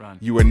Run.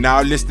 You are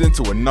now listening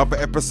to another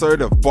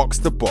episode of Box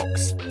to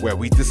Box, where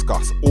we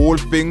discuss all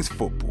things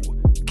football,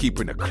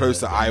 keeping a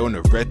closer eye on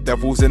the Red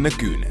Devils and the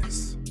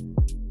Gooners.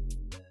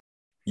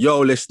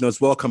 Yo,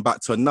 listeners, welcome back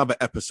to another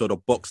episode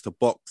of Box to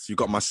Box. You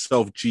got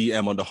myself,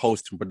 GM, on the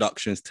hosting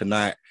productions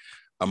tonight.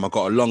 I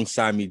got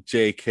alongside me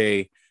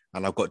JK,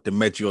 and I've got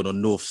Demeji on the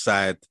north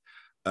side.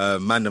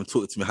 Man, them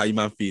talking to me. How you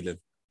man feeling?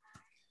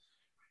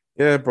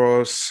 Yeah,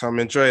 bros, I'm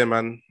enjoying,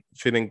 man.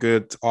 Feeling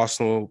good.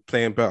 Arsenal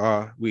playing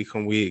better week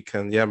on week,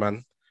 and yeah,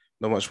 man,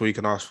 not much more you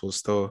can ask for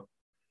still.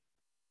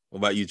 What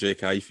about you,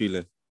 JK? How you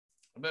feeling?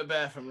 A bit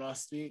better from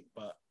last week,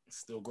 but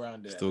still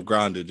grounded. Still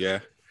grounded, yeah.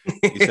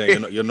 You say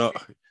you're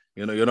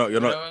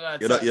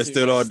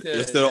still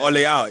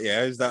Ole out,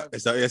 yeah? Is that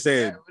what you're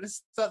saying? Yeah,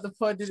 let's start the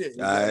pod, did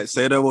it?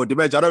 Say no more.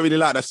 Demeji, I don't really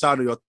like the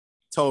sound of your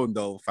tone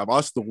though, fam.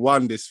 Arsenal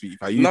won this week.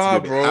 You Nah,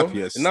 to be a bit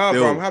happier Nah,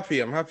 still. bro, I'm happy.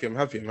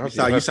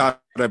 You sound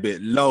a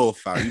bit low,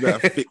 fam. You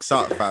better fix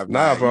up, fam.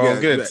 Nah, bro,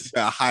 I'm good. You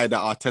better hide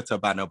that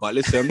Arteta banner. But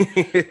listen,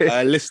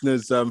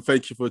 listeners,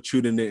 thank you for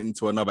tuning in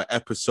into another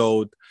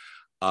episode.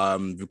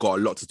 We've got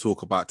a lot to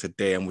talk about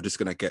today, and we're just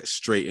gonna get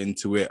straight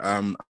into it.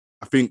 I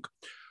think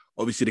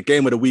obviously the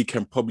game of the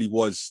weekend probably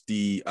was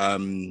the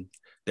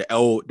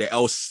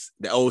what's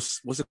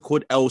it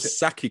called? El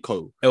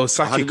Sacico. El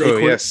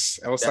Sacico, yes.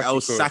 El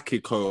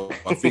Sacico.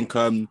 I think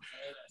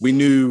we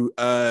knew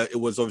it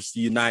was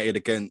obviously United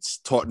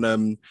against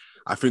Tottenham.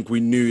 I think we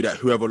knew that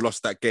whoever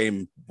lost that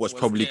game was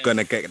probably going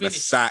to get the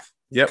sack.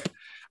 Yep.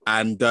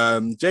 And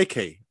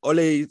JK,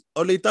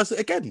 Ole does it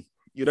again.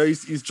 You know,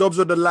 his job's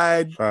on the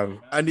line,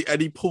 and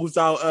he pulls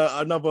out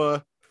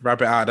another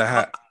rabbit out of the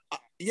hat.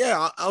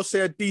 I'll say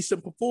a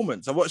decent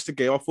performance. I watched the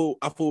game. I thought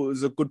it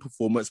was a good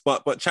performance.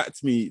 But chat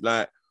to me,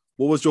 like,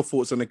 what was your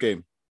thoughts on the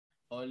game?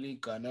 Ole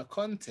Gunnar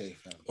Conte,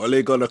 fam.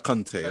 Ole Gunnar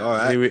Conte. All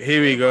right.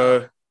 Here we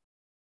go.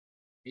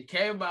 He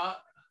came out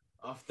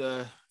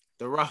after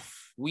the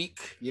rough week,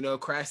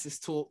 crisis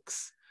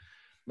talks.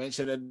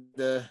 Mentioned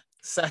the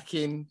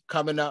sacking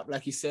coming up,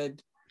 like he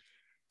said.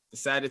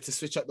 Decided to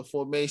switch up the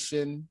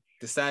formation.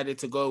 Decided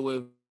to go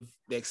with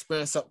the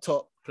experience up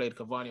top. Played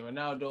Cavani,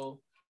 Ronaldo.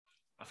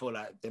 I feel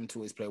like them two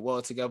always play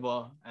well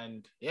together.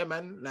 And yeah,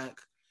 man,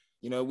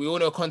 we all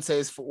know Conte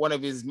is one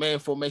of his main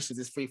formations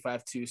is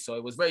 3-5-2. So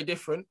it was very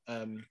different.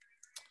 It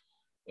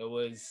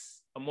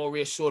was a more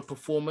reassured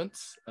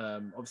performance.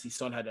 Obviously,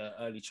 Son had an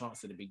early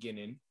chance at the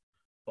beginning.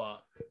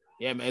 But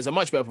yeah, man, it's a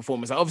much better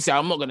performance. Obviously,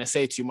 I'm not going to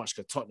say too much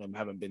because Tottenham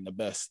haven't been the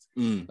best.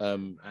 And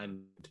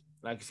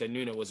like you said,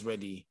 Nuno was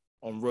ready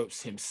on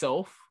ropes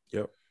himself.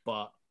 Yep.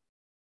 But,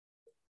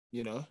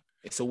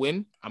 it's a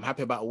win. I'm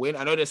happy about a win.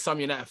 I know there's some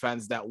United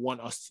fans that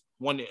wanted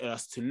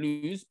us to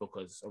lose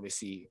because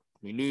obviously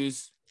we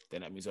lose,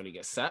 then that means Ole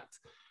gets sacked.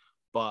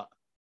 But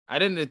at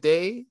the end of the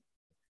day,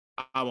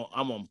 I'm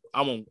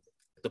on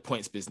the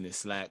points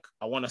business. Like,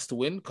 I want us to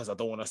win because I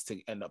don't want us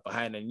to end up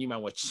behind. And you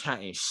man were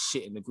chatting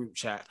shit in the group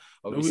chat.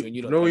 Obviously,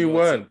 No, we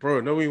weren't.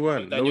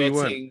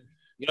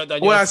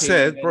 All I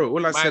said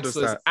was was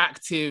that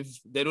active.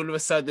 Then all of a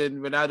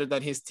sudden, Ronaldo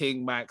done his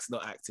thing. Max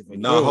not active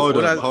anymore. No, hold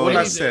on. All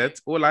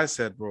I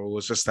said, bro,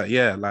 was just that.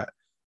 Yeah, like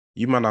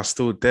you man are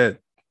still dead.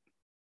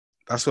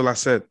 That's all I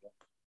said.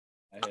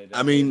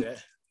 I mean,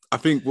 I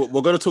think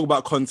we're going to talk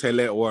about Conte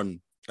later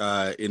on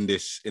in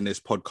this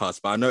podcast.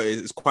 But I know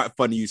it's quite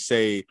funny you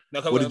say,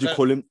 what did you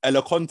call him?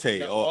 Ella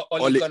Conte or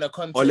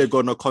Ole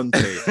Gunnar Conte.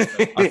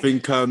 I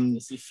think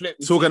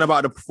talking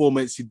about the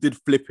performance, he did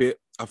flip it.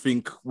 I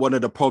think one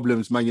of the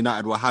problems Man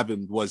United were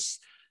having was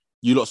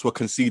you lots were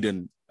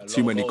conceding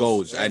too many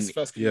goals. And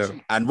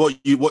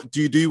what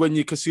do you do when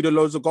you concede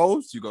loads of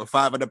goals? You got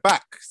 5 at the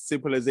back,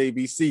 simple as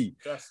ABC.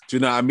 Yes. Do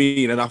you know what I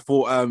mean? And I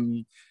thought,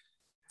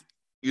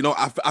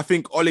 I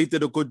think Ole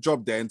did a good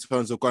job there in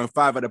terms of going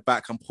 5 at the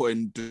back and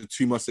putting the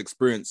 2 most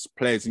experienced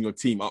players in your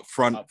team up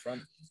front.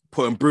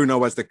 Putting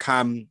Bruno as the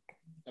cam,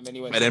 and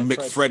then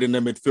Fred in the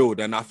midfield.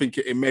 And I think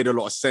it made a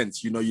lot of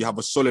sense. You have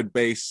a solid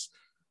base,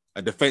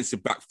 a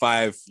defensive back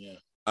 5,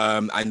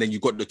 and then you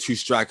got the 2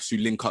 strikers who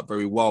link up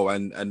very well.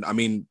 And I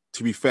mean,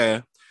 to be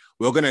fair,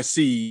 we're going to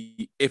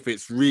see if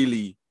it's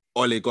really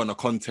Ole Gunnar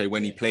Conte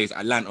when he plays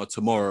Atlanta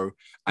tomorrow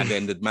and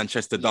then the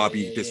Manchester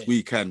derby this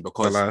weekend,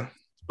 because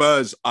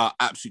Spurs are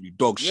absolutely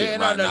dog shit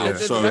right now.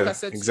 So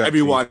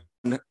exactly.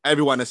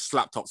 everyone has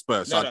slapped up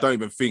Spurs. So I don't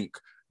even think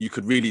you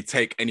could really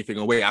take anything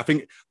away. I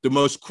think the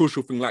most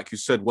crucial thing, like you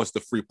said, was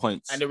the 3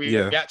 points. And the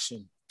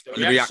reaction.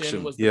 The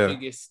reaction was the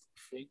biggest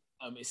thing.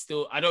 It's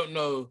still, I don't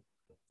know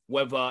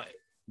whether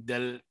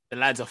the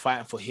lads are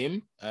fighting for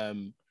him.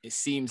 It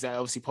seems that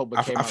obviously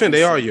Pogba came out. I think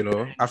they are,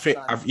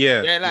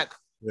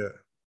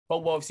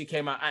 Pogba obviously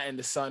came out in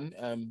the Sun.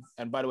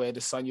 And by the way, the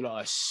Sun, you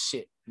lot are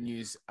shit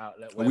news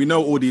outlet. We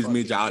know all these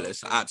media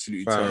outlets are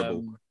absolutely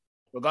terrible.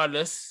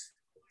 Regardless,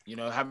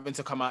 having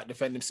to come out,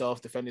 defend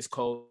himself, defend his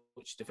coach,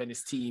 defend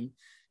his team,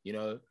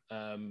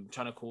 trying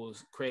to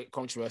create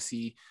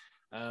controversy.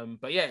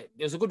 But yeah,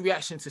 there's a good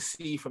reaction to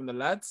see from the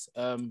lads.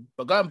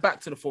 But going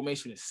back to the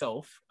formation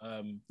itself.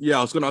 I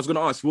was gonna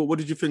ask, what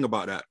did you think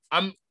about that?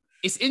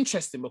 It's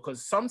interesting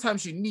because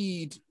sometimes you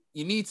need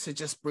you need to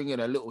just bring in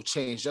a little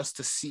change just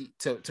to see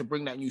to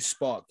bring that new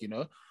spark, you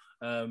know.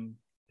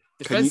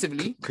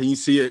 Defensively, can you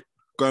see it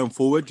going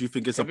forward? Do you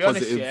think it's a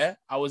positive? Honest, yeah,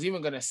 I was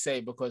even gonna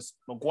say because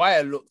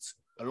Maguire looked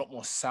a lot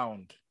more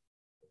sound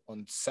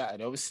on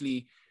Saturday.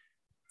 Obviously,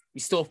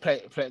 we still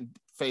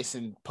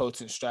facing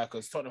potent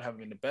strikers. Tottenham haven't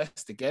been the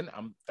best again.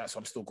 That's why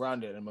I'm still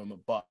grounded at the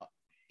moment, but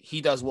he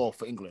does well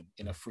for England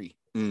in a free.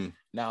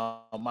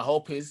 Now, my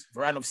hope is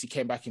Varane obviously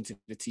came back into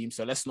the team,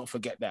 so let's not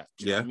forget that.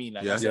 Do you know what I mean?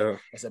 Like,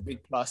 that's a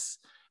big plus.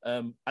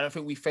 I don't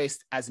think we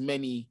faced as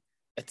many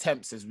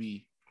attempts as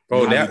we.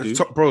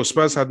 Bro,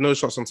 Spurs had no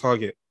shots on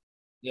target.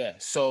 Yeah,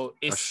 so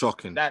it's that's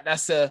shocking.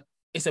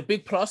 It's a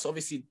big plus.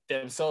 Obviously,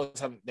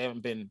 themselves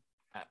haven't been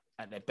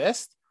at their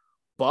best,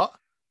 but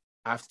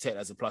I have to take it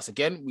as a plus.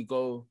 Again, we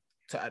go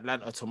to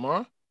Atlanta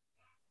tomorrow,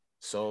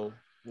 so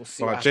we'll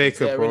see. But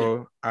Jacob,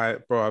 bro, I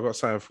got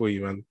something for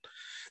you, man.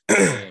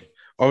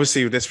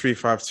 Obviously, with this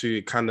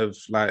 3-5-2, kind of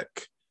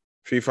like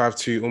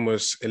 3-5-2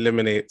 almost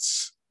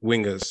eliminates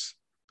wingers.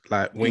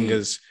 Like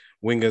wingers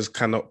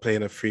cannot play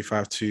in a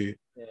 3-5-2.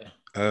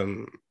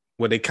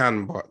 Well, they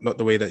can, but not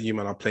the way that you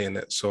man are playing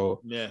it.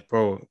 So,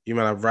 bro, you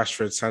man have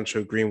Rashford,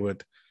 Sancho,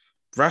 Greenwood.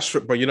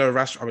 Rashford, but you know,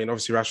 Rashford, I mean,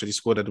 obviously Rashford, he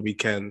scored at the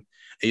weekend.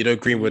 And you know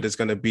Greenwood is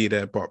going to be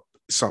there, but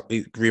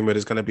Greenwood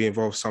is going to be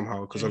involved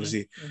somehow because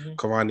obviously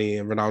Cavani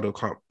and Ronaldo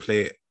can't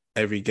play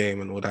every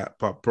game and all that.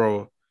 But,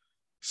 bro,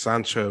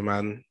 Sancho,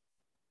 man.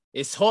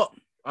 It's hot.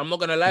 I'm not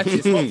going to lie to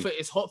you.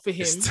 It's hot for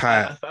him. It's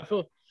tight.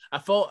 I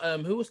felt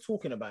who was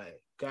talking about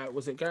it?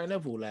 Was it Gary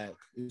Neville? Like,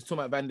 he was talking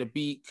about Van der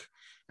Beek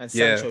and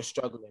Sancho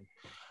struggling.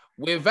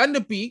 With Van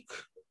der Beek,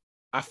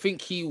 I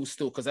think he will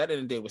still, because at the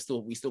end of the day,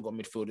 we still got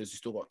midfielders, we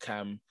still got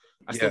Cam.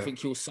 I still think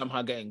he'll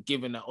somehow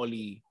given that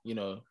Oli, you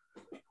know,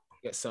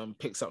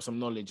 picks up some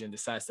knowledge and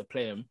decides to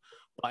play him.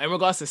 But in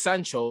regards to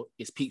Sancho,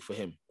 it's peak for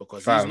him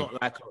because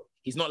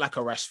he's not like a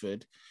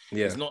Rashford.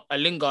 Yeah. He's not a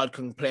Lingard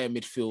can play in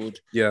midfield.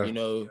 Yeah. You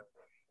know,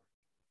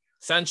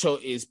 Sancho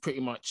is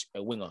pretty much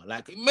a winger.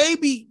 Like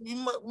maybe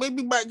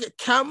might get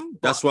Cam.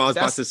 That's what I was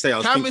about to say. I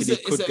was thinking he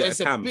could get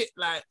a Cam. Bit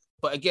like,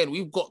 but again,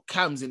 we've got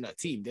Cams in that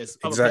team. There's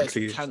other players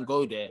who can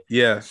go there.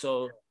 Yeah.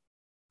 So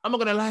I'm not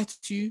gonna lie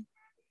to you.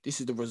 This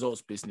is the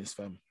results business,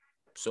 fam.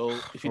 So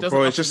if he doesn't,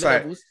 bro, it's just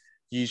like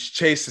you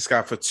chased this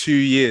guy for 2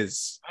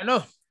 years. I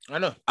know.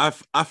 I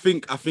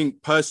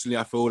think personally,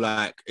 I feel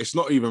like it's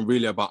not even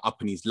really about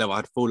upping his level.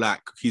 I feel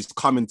like he's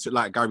coming to,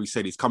 like Gary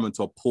said, he's coming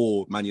to a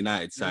poor Man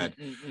United side,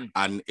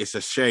 and it's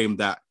a shame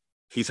that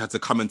he's had to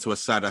come into a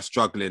side that's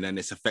struggling and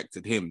it's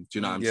affected him. Do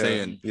you know what I'm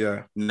saying?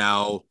 Yeah.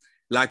 Now,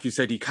 like you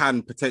said, he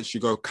can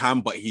potentially go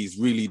Cam, but he's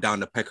really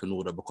down the pecking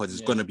order because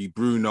it's going to be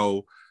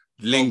Bruno,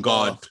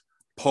 Lingard,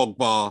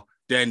 Pogba,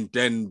 then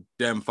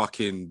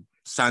fucking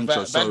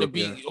Sancho. Van der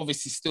Beek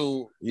obviously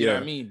still, you know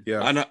what I mean?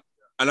 Yeah.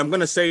 And I'm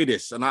going to say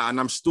this, and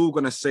I'm still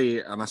going to say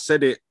it, and I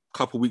said it a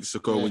couple of weeks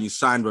ago when you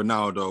signed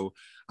Ronaldo.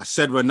 I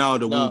said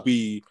Ronaldo will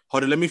be...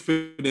 Hold on, let me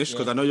finish,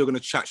 because I know you're going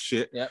to chat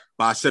shit. Yeah.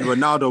 But I said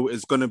Ronaldo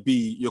is going to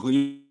be...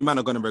 You man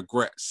are going to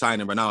regret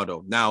signing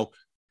Ronaldo. Now,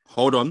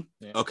 hold on.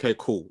 Yeah. Okay,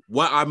 cool.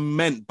 What I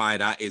meant by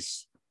that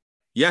is,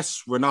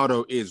 yes,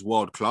 Ronaldo is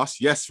world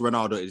class. Yes,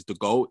 Ronaldo is the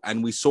GOAT.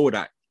 And we saw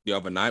that the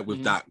other night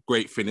with that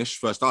great finish.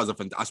 First, when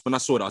I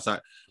saw that, I was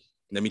like,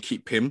 let me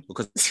keep Pim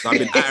because I've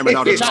been at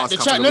Ronaldo the last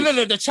couple of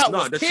weeks. The chat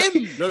was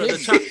Pim.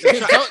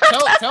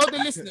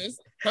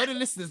 Tell the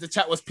listeners the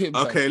chat was Pim.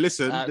 Okay,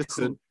 listen.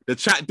 Cool. The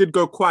chat did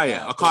go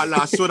quiet. I can't lie.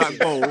 I saw that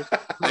goal.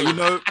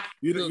 And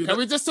can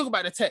we just talk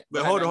about the tech?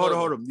 But hold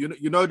on.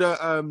 You know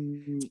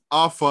the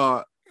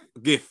Arthur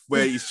gif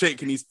where he's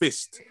shaking his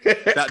fist.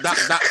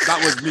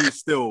 That was me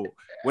still.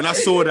 When I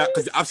saw that,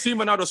 because I've seen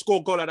Ronaldo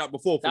score a goal like that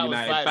before for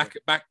United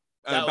back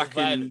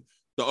in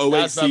the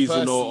 08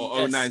 season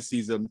or 09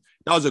 season.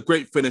 That was a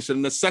great finish.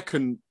 And the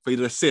second for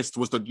the assist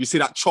was you see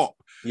that chop.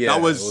 Yeah,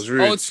 that was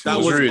rude. That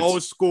was rude.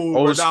 Old school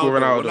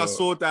Ronaldo. When I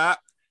saw that,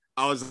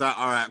 I was like,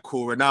 all right,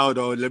 cool,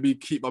 Ronaldo, let me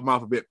keep my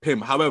mouth a bit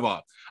Pim.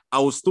 However, I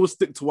will still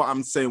stick to what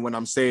I'm saying when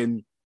I'm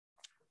saying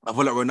I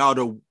feel like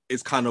Ronaldo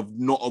is kind of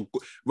not a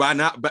good... Right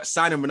now, but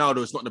signing Ronaldo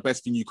is not the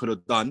best thing you could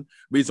have done.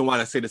 Reason why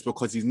I say this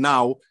because he's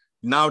now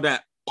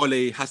that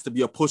Ole has to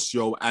be a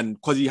pusho, and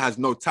because he has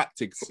no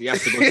tactics, he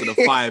has to go to the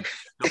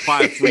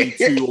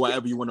 5-3-2 or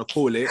whatever you want to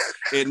call it.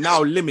 It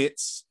now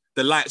limits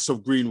the likes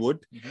of Greenwood.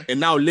 It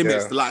now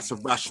limits the likes of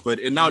Rashford.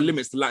 It now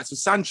limits the likes of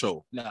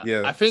Sancho.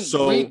 I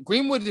think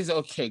Greenwood is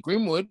okay.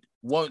 Greenwood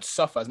won't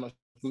suffer as much.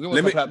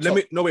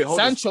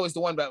 Sancho is the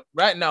one that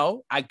right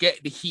now I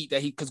get the heat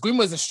that because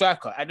Greenwood is a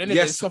striker. I don't know.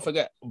 Let's not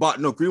forget. But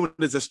no, Greenwood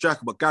is a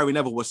striker. But Gary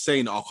Neville was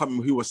saying, I can't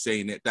remember who was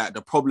saying it, that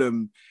the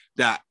problem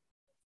that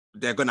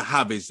they're going to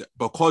have is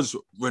because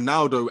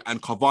Ronaldo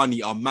and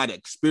Cavani are mad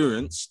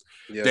experienced,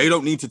 they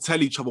don't need to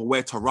tell each other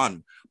where to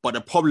run. But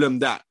the problem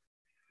that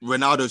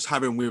Ronaldo's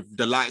having with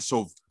the likes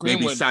of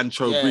Greenwood, maybe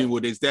Sancho,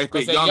 Greenwood is they're a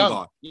bit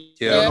younger.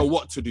 They don't know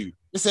what to do.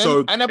 Listen,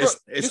 so and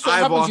it's what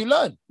happens, you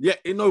learn. Yeah,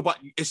 but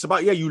it's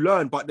about you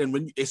learn, but then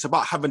when it's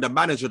about having the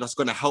manager that's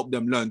going to help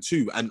them learn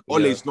too. And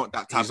Ole's not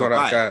that type of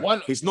guy.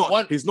 He's not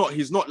like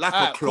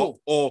a Klopp, cool.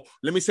 Or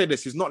let me say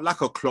this: he's not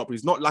like a Klopp.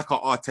 He's not like an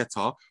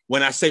Arteta.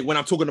 When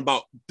I'm talking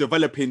about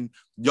developing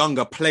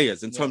younger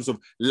players in terms of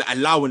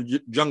allowing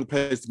young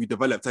players to be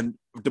developed, and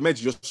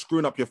Demeji, you're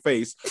screwing up your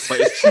face, but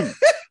it's true.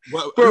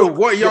 Bro,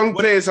 what young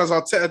players has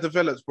Arteta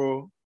developed,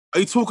 bro? Are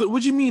you talking?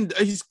 What do you mean?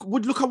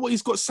 Look at what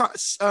he's got.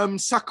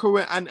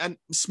 Saka and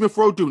Smith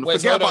Rowe doing.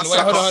 Forget about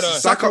Saka.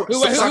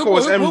 Saka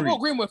was Emery. Who brought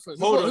Greenwood through?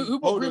 Who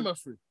brought Greenwood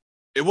through?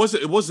 It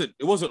wasn't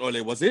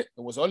Ole, was it?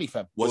 It was Ole,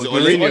 fam. Was it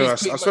Mourinho? I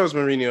swear it was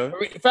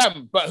Mourinho.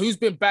 Fam, but who's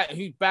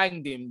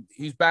banged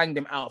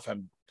him out,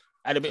 fam?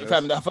 At a bit,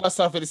 fam. The first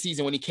half of the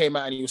season when he came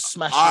out and he was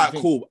smashing. All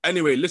right, cool.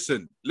 Anyway,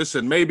 listen.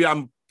 Maybe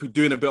I'm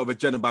doing a bit of a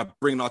agenda by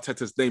bringing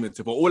Arteta's name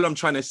into it, but all I'm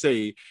trying to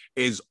say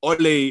is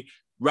Ole.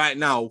 Right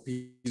now,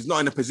 he's not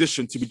in a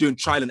position to be doing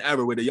trial and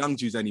error with the young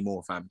Jews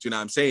anymore, fam. Do you know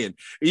what I'm saying?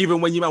 Even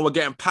when you man were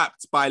getting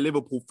papped by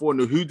Liverpool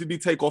 4-0, who did he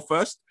take off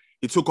first?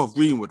 He took off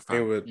Greenwood,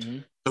 fam. Mm-hmm.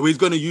 So he's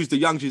going to use the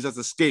young Jews as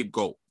a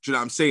scapegoat. Do you know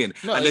what I'm saying?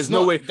 No, and there's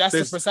no way. That's the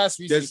precise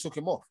reason he took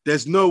him off.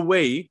 There's no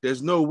way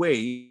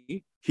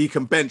he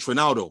can bench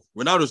Ronaldo.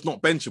 Ronaldo's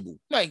not benchable.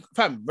 Like,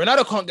 fam,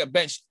 Ronaldo can't get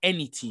benched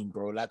any team,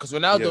 bro. Like, because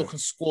Ronaldo can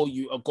score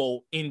you a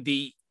goal in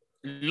the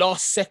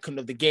last second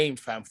of the game,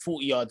 fam,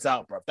 40 yards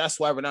out, bro. That's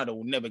why Ronaldo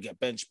will never get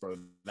benched, bro.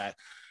 Like,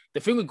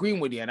 the thing with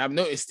Greenwood, and I've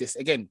noticed this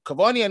again,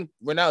 Cavani and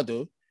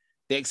Ronaldo,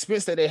 the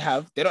experience that they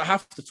have, they don't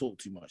have to talk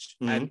too much.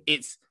 Mm-hmm. And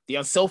it's the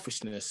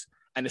unselfishness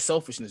and the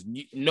selfishness,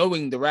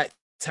 knowing the right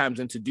times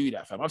when to do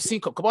that, fam. I've seen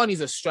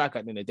Cavani's a striker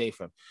at the end of the day,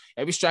 fam.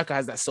 Every striker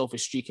has that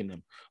selfish streak in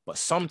them. But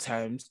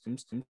sometimes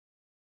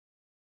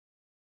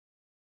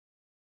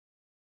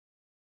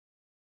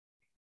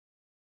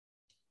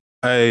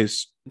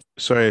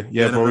sorry,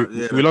 bro.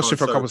 We lost you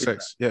for a couple of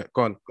seconds. Yeah,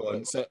 go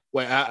on. So,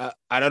 wait,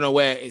 I don't know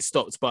where it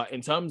stopped, but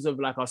in terms of,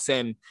 like I was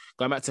saying,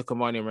 going back to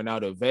Cavani and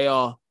Ronaldo, they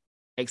are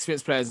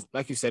experienced players.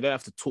 Like you said, they don't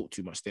have to talk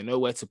too much. They know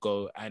where to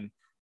go, and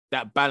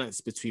that balance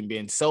between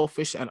being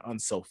selfish and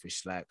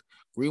unselfish. Like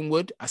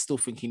Greenwood, I still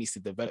think he needs to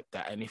develop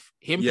that. And if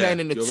him playing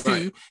in the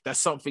two, that's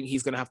something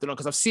he's gonna have to know.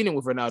 Because I've seen him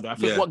with Ronaldo. I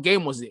think what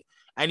game was it?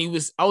 And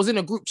I was in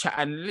a group chat,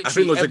 and literally, I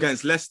think it was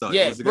against Leicester.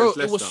 Yeah,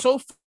 it was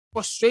so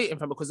frustrating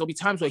for him, because there'll be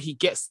times where he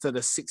gets to the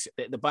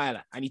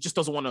byline and he just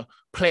doesn't want to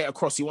play it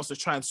across. He wants to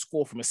try and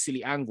score from a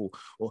silly angle,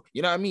 or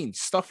you know what I mean,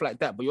 stuff like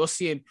that. But you're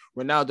seeing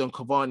Ronaldo and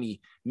Cavani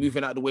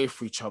moving out the way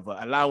for each other,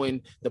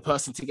 allowing the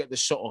person to get the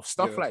shot off,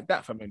 stuff like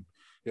that from him.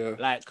 Yeah,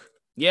 like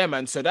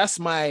man. So that's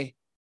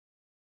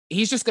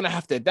he's just gonna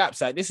have to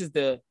adapt. Like this is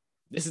the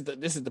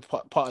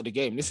part of the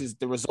game. This is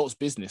the results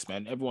business,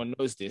 man. Everyone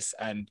knows this,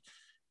 and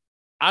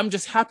I'm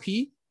just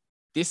happy.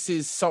 This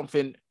is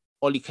something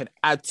Ole can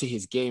add to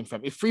his game,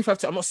 fam. If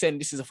 3-5-2, I'm not saying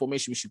this is a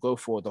formation we should go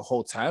for the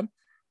whole time,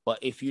 but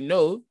if you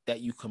know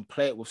that you can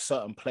play it with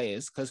certain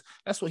players, because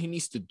that's what he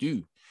needs to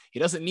do. He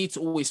doesn't need to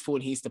always feel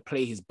he needs to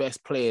play his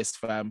best players,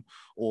 fam,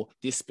 or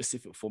this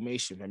specific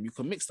formation, fam. You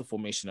can mix the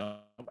formation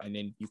up, and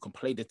then you can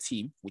play the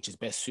team which is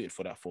best suited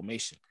for that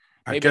formation.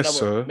 I guess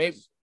so. Maybe,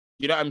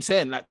 you know what I'm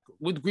saying? Like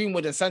with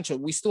Greenwood and Sancho,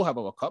 we still have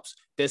our cups.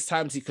 There's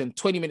times he can,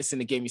 20 minutes in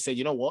the game, he said,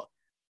 you know what?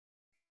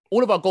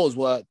 All of our goals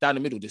were down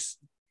the middle this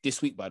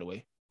week, by the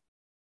way.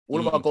 All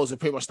of our goals are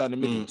pretty much down the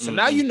middle. So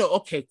now you know,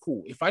 okay,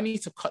 cool. If I need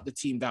to cut the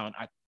team down,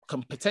 I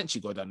can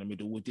potentially go down the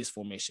middle with this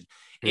formation.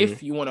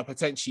 If you want to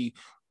potentially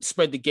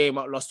spread the game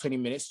out last 20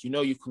 minutes, you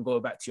know you can go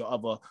back to your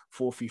other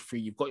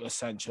 4-3-3. You've got your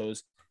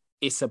Sanchos.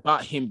 It's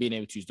about him being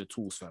able to use the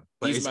tools, fam.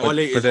 But it's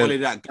Ole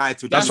that guy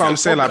to. That's what I'm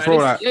saying, like, bro.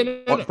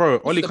 Like,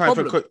 bro, Ole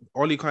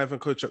can't even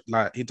coach.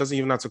 Like, he doesn't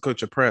even have to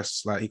coach a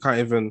press. Like, he can't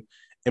even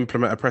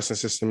implement a pressing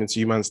system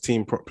into you man's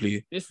team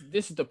properly. This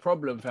is the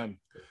problem, fam.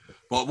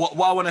 But what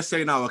I want to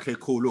say now, okay,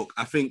 cool. Look,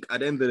 I think at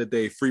the end of the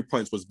day, 3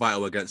 points was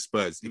vital against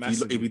Spurs.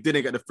 If he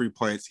didn't get the 3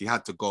 points, he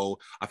had to go.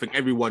 I think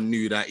everyone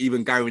knew that.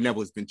 Even Gary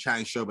Neville's been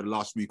chatting shit over the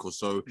last week or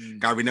so.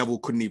 Gary Neville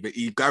couldn't even.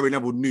 Gary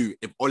Neville knew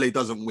if Ole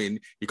doesn't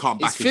win, he can't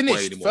back his boy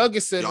anymore.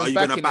 Ferguson, are you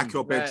going to back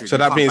your bedroom? So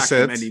that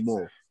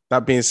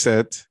being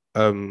said,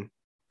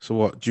 so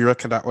what do you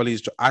reckon that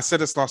Ole's? I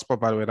said this last spot,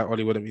 by the way, that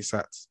Ole wouldn't be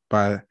sacked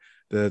by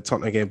the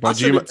Tottenham game. But I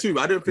said it too.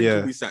 I don't think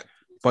he'll be sacked.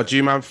 But do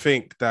you man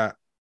think that?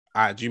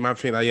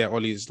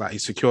 Ole's like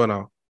he's secure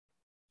now?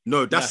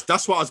 No,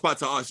 that's what I was about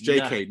to ask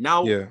JK.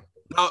 Now,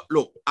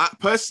 look,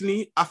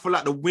 personally, I feel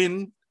like the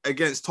win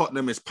against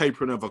Tottenham is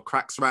papering over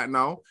cracks right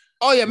now.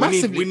 Oh yeah,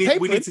 massively.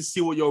 We need to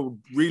see what you're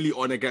really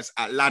on against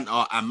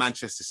Atlanta and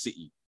Manchester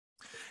City.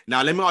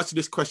 Now, let me ask you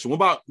this question: what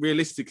about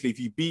realistically, if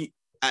you beat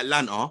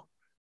Atlanta,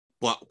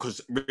 but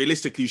because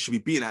realistically you should be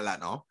beating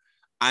Atlanta,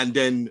 and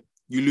then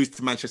you lose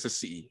to Manchester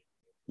City?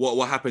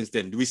 What happens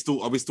then? Are we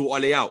still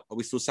Ole out? Are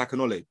we still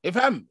sacking Ole? If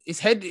his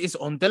head is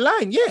on the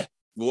line,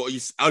 What you?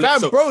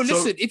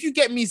 Listen. If you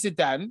get me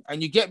Zidane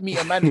and you get me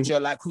a manager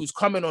like who's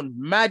coming on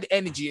mad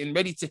energy and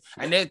ready to,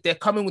 and they're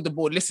coming with the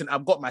board. Listen,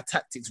 I've got my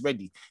tactics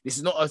ready. This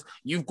is not us.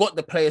 You've got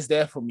the players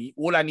there for me.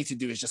 All I need to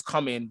do is just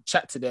come in,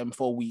 chat to them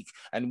for a week,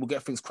 and we'll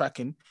get things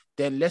cracking.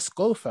 Then let's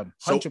go, fam.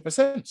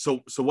 100%.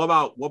 So what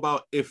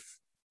about if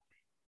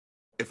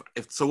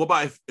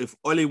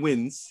Ole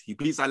wins, he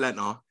beats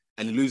Atlanta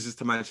and he loses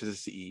to Manchester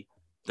City,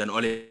 then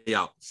Ole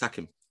out, sack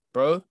him,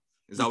 bro.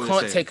 You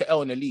can't take an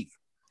L in the league.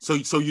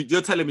 So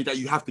you're telling me that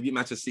you have to beat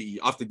Manchester City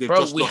after they've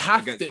just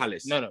lost against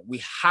Palace? No,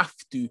 we have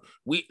to.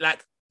 We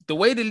like the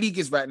way the league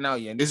is right now.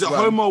 Yeah, is it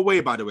home or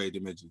away? By the way,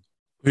 Dimeji?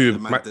 Who?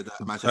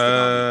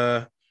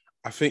 Manchester?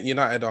 I think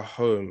United are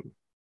home.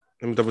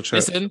 Let me double check.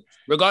 Listen,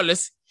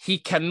 regardless, he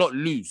cannot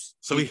lose.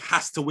 So he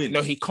has to win.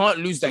 No, he can't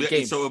lose that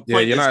game. So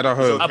United are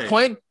home.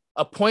 Okay.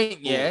 A point.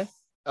 Yeah.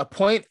 A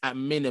point at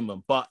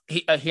minimum, but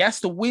he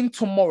has to win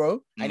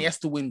tomorrow and he has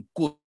to win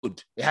good.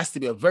 It has to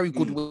be a very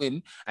good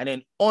win. And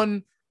then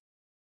on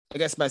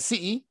against Man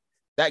City,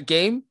 that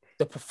game,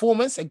 the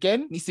performance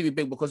again needs to be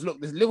big because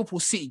look, this Liverpool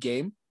City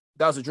game,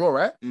 that was a draw,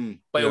 right?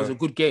 But it was a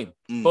good game.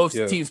 Both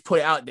teams put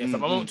it out there.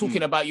 Fam. I'm not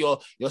talking about you're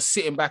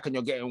sitting back and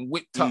you're getting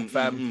whipped up,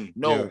 fam.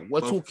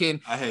 We're talking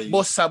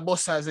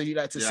bossa, as you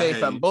like to say,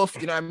 fam.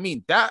 Both, you know what I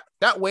mean? That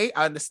way,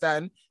 I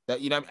understand that,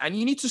 you know, and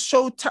you need to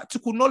show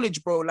tactical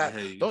knowledge, bro.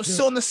 Like, don't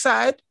sit on the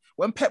side.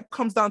 When Pep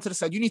comes down to the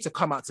side, you need to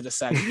come out to the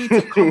side. You need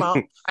to come out.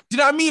 Do you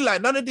know what I mean?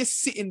 Like, none of this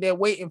sitting there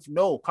waiting for,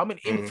 no, come and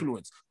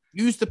influence.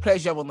 Use the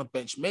players you have on the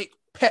bench. Make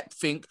Pep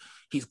think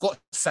he's got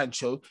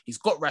Sancho, he's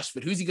got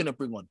Rashford. Who's he going to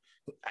bring on?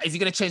 Is he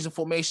going to change the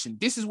formation?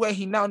 This is where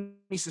he now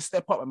needs to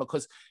step up, and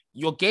because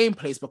your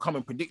gameplay is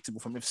becoming predictable.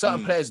 From if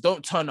certain players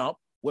don't turn up,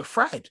 we're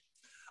fried.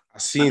 I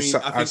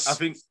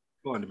think.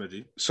 Go on,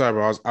 Dimeji. Sorry,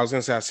 bro. I was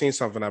going to say, I've seen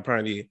something.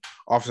 Apparently,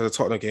 after the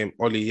Tottenham game,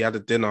 Oli, he had a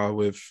dinner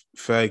with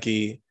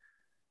Fergie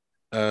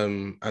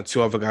and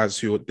two other guys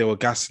who they were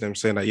gassing him,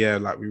 saying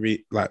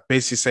that,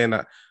 basically saying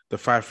that the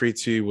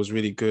 5-3-2 was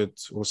really good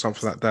or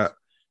something like that.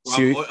 Well,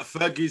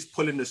 Fergie's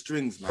pulling the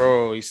strings, man.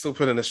 Bro, he's still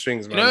pulling the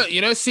strings, man. You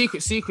know,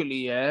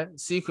 secretly,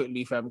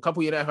 fam. A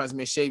couple of United fans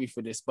may shame me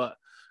for this, but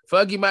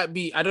Fergie might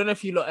be. I don't know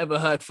if you lot ever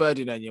heard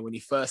Ferdinand, when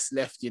he first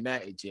left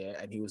United,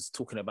 and he was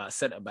talking about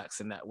centre backs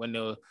and that when they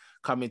were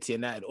coming to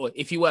United, or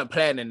if he weren't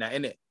playing in that,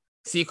 innit?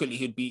 Secretly,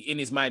 he'd be in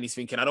his mind. He's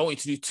thinking, I don't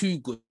want you to do too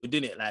good,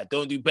 didn't it? Like,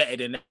 don't do better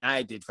than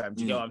I did, fam.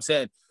 Do you know what I'm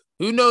saying?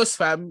 Who knows,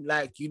 fam?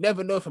 Like, you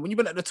never know, fam. When you've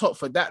been at the top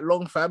for that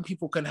long, fam,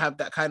 people can have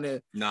that kind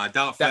of... Nah, I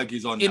doubt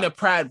Fergie's on inner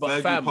pride, but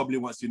Fergie fam... probably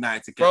wants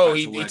United to get bro,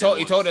 he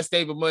told us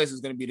David Moyes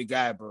was going to be the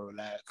guy, bro.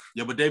 Like...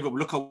 Yeah, but David,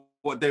 look at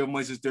what David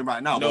Moyes is doing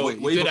right now. No,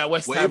 we're even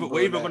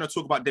going to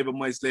talk about David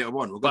Moyes later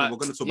on. We're going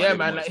to talk about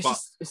man, David Moyes. Like,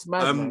 it's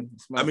mad, man.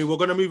 It's mad. I mean, we're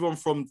going to move on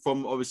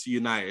from obviously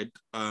United.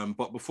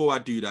 But before I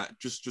do that,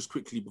 just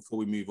quickly before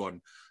we move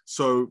on.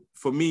 So,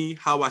 for me,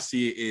 how I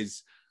see it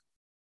is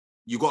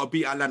you got to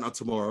beat Atlanta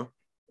tomorrow.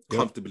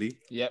 Comfortably.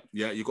 Yep.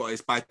 Yeah, you got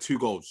it's by 2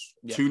 goals.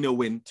 2-0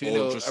 win.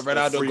 2-0, or just a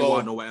Ronaldo 3-1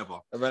 goal. Or whatever.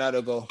 A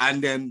Ronaldo goal.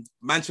 And then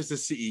Manchester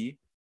City,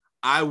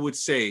 I would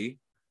say,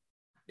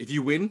 if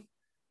you win,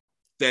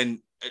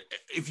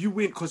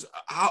 because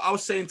I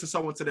was saying to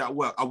someone today at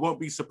work, I won't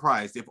be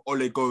surprised if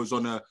Ole goes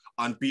on a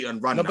unbeaten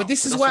run. No, but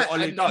this is why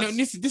Ole does.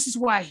 This is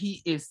why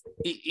it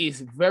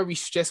is very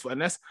stressful,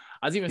 and that's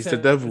I was even he's saying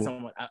the devil. To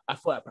someone, I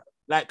thought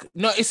like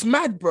no, it's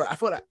mad, bro. I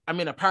feel like I'm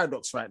in a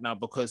paradox right now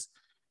because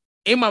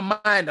in my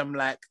mind I'm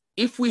like,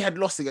 if we had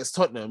lost against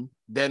Tottenham,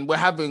 then we're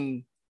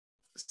having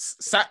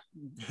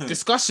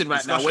discussion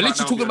right now. We're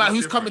literally talking about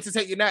who's coming to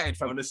take United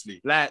from. Honestly,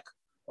 like.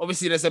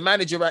 Obviously, there's a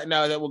manager right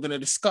now that we're going to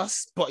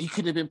discuss, but he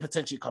could have been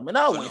potentially coming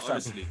our way.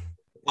 Honestly,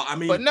 but I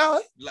mean, but now,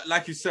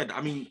 like you said,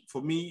 I mean,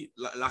 for me,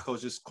 like I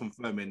was just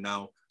confirming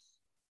now,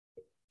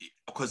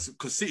 because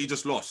City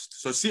just lost,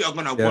 so City are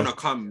gonna want to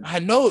come. I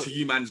know to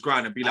you man's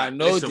ground and be like,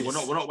 listen, we're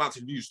not about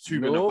to lose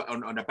 2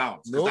 on the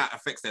bounce because that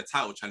affects their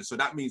title challenge. So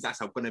that means that's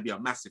going to be a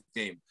massive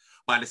game.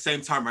 But at the same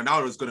time,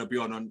 Ronaldo's going to be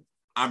on.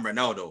 I'm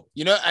Ronaldo.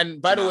 You know, and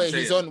by the way,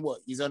 he's on what?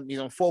 He's on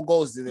 4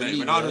 goals in the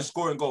league. Ronaldo's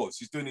scoring goals.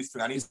 He's doing his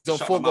thing. I need to on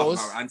 4 goals.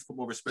 And to put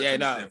more respect. Yeah,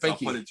 no,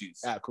 thank you.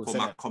 Apologies cool. for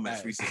my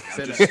comments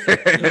recently.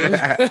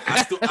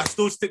 I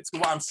still stick to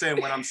what I'm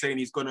saying when I'm saying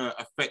he's going to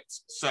affect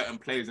certain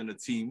players in the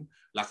team,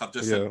 like I've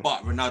just said.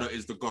 But Ronaldo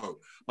is the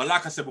GOAT. But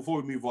like I said,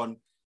 before we move on,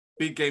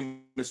 big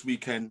game this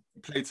weekend.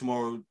 Play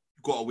tomorrow.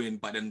 Got to win.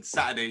 But then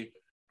Saturday,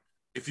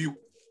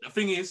 the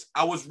thing is,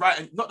 I was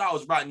writing, not that I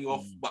was writing you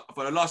off, but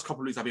for the last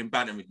couple of weeks, I've been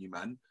bantering with you,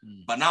 man.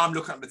 But now I'm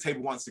looking at the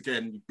table once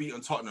again. You beat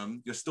on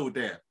Tottenham, you're still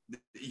there.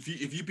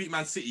 If you beat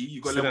Man City, you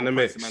got still level in the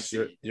mix. Man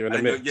City. You're in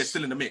the mix. You're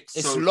still in the mix.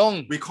 It's so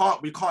long. We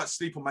can't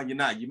sleep on Man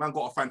United. You man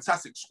got a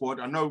fantastic squad.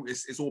 I know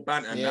it's all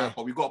banter and that,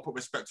 but we got to put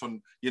respect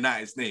on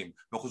United's name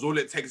because all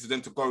it takes is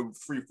them to go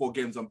 3-4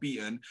 games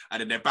unbeaten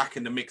and then they're back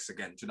in the mix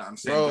again. Do you know what I'm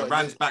saying?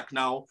 Rand's back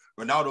now.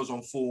 Ronaldo's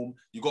on form.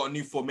 You got a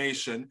new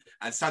formation,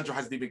 and Sandro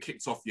hasn't even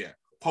kicked off yet.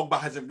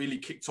 Pogba hasn't really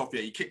kicked off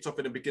yet. He kicked off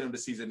in the beginning of the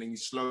season and he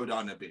slowed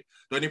down a bit.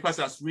 The only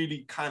person that's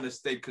really kind of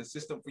stayed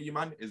consistent for you,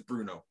 man, is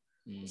Bruno.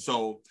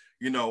 So,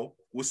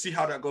 we'll see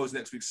how that goes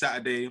next week,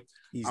 Saturday.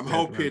 I'm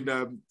hoping,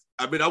 I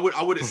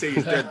wouldn't say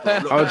he's dead,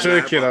 bro. I'm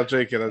joking.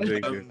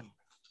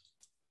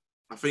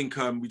 I think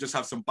we just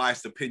have some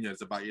biased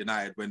opinions about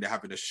United when they're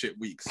having a shit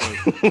week. So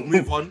we'll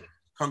move on.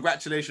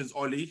 Congratulations,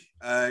 Ollie.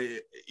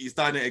 He's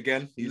done it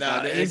again.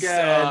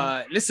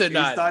 Listen,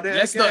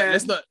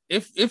 let's not.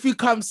 If he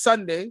comes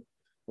Sunday,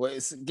 well,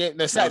 it's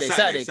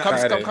Saturday.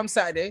 Come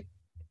Saturday.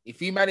 If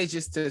he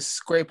manages to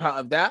scrape out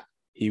of that,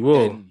 he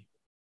will.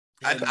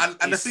 And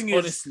the thing is,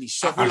 honestly,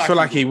 I feel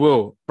like he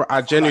will. But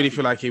I genuinely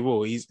feel like he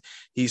will. He's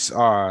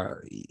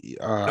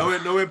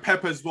knowing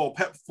Pep as well.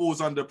 Pep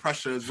falls under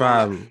pressure as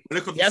well. When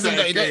it comes to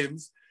certain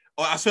games.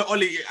 I swear,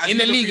 Ollie in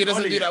the league, he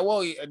doesn't do that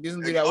well.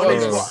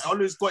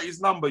 Ollie's got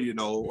his number,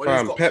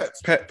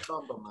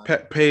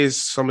 Pep pays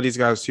some of these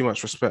guys too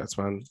much respect,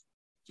 man. Do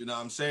you know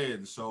what I'm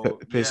saying? So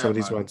Pep pays some of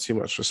these ones too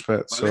much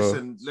respect. But so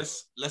listen,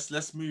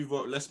 let's move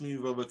up. Let's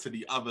move over to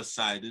the other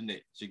side,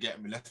 innit? Do you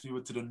get me? Let's move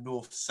over to the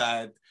north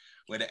side,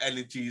 where the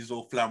energy is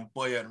all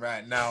flamboyant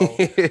right now.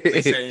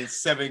 They're saying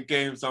 7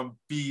 games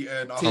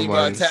unbeaten.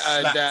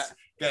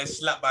 Getting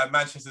slapped by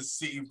Manchester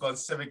City. We've gone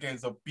 7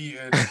 games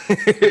unbeaten. To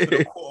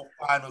the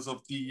quarterfinals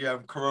of the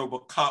Carabao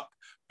Cup,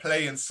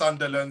 playing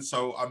Sunderland.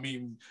 So, I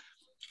mean,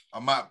 I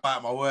might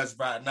bite my words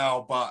right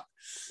now, but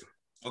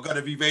we're going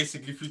to be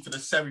basically through to the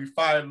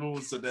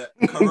semi-finals of the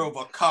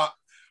Carabao Cup.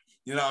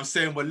 You know what I'm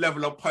saying? We're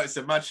level up points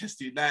in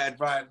Manchester United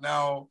right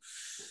now.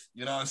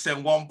 You know what I'm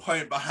saying? 1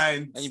 point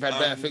behind. And you've had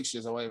better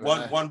fixtures away.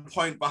 1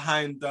 point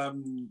behind,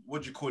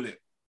 what do you call it?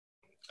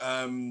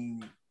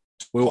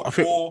 Well, I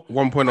think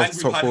 1 point off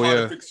the top 4,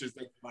 yeah. Fixtures,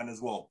 man, as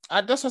well.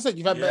 That's what I said.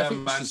 You've had better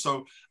fixtures. Man.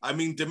 So, I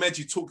mean,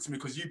 Demeji, talk to me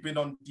because you've been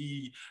on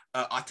the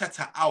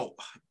Arteta out.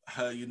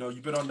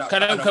 You've been on that.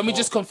 Can we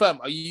just confirm?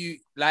 Are you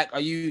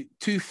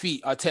 2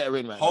 feet Arteta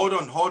in, man? Hold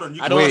on.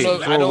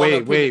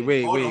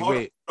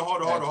 Wait.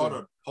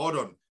 Hold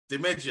on.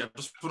 Demeji, I'm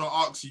just going to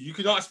ask you. You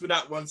can ask me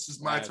that once it's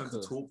my turn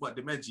to talk, but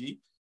Demeji,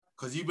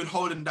 because you've been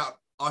holding that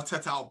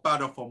Arteta out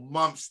banner for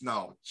months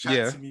now.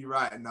 Chat to me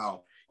right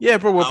now. Yeah,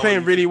 bro, we're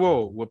playing really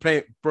well. We're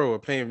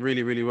playing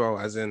really, really well.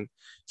 As in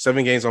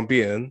 7 games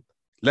unbeaten.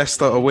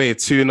 Leicester away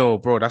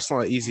 2-0, bro. That's not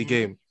an easy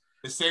game.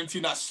 The same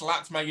team that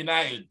slapped Man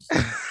United.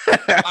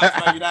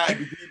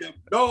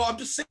 No, I'm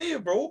just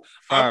saying, bro.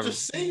 I'm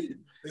just saying.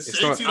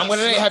 I'm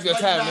gonna let you have your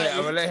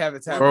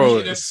time. Bro,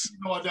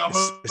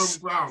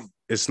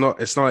 it's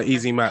not an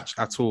easy match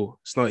at all.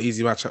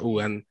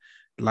 And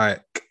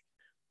like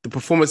the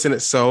performance in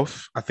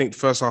itself, I think the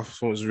first half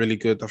performance was really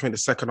good. I think the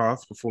second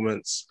half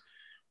performance,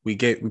 we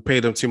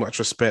paid them too much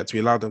respect.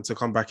 We allowed them to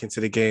come back into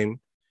the game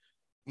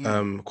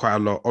quite a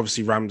lot.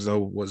 Obviously,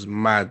 Ramsdale was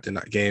mad in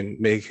that game,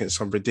 making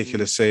some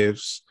ridiculous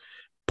saves.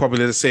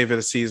 Probably the save of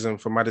the season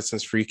for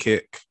Maddison's free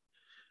kick.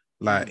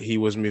 Like, he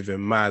was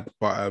moving mad.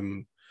 But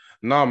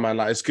no, man,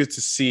 like, it's good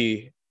to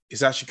see.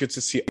 It's actually good to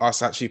see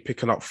us actually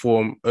picking up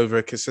form over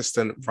a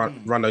consistent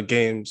run of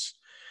games.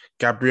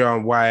 Gabriel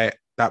and White,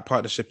 that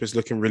partnership is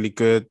looking really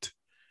good.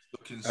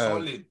 Looking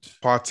solid.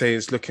 Partey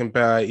is looking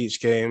better each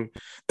game.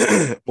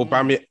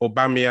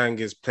 Aubameyang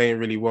is playing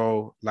really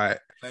well. Like,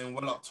 playing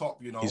well up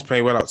top, He's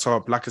playing well up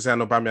top. Lacazette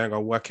and Aubameyang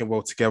are working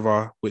well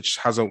together, which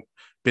hasn't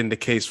been the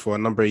case for a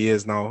number of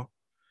years now.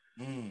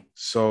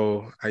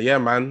 So, yeah,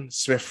 man,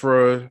 Smith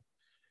Rowe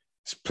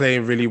is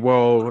playing really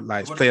well.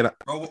 Like,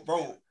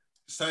 Bro,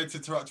 sorry to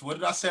interrupt you. What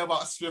did I say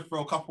about Smith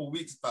Rowe a couple of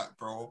weeks back,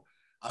 bro?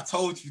 I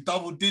told you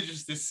double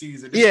digits this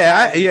season.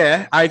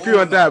 I agree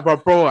on that,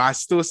 but bro, I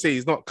still say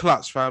he's not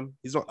clutch, fam.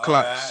 He's not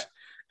clutch.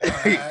 All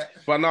right.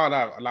 But no,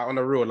 like on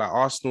the real, like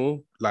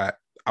Arsenal, like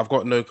I've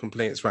got no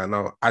complaints right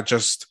now. I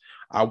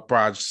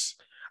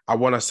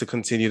want us to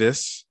continue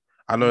this.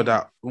 I know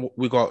that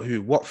we got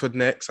Watford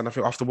next, and I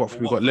think after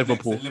Watford we got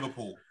Liverpool.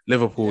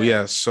 Liverpool,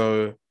 yeah.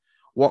 So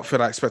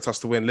Watford, I expect us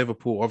to win.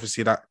 Liverpool,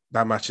 obviously that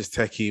match is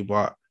techie,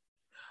 but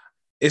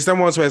it's them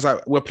ones where it's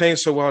like we're playing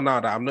so well now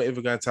that I'm not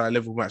even going to a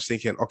Liverpool match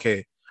thinking,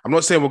 okay, I'm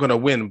not saying we're going to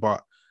win,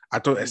 but I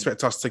don't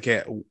expect us to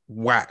get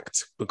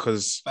whacked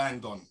because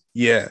banged on.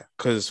 Yeah,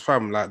 because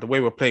fam, like the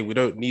way we're playing, we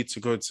don't need to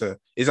go to.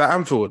 Is that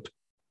Anfield?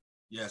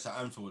 Yeah, it's at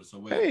Anfield. So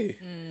wait.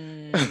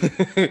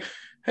 Hey.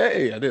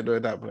 Hey, I didn't know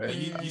that, but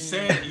you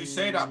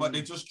say that, but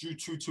they just drew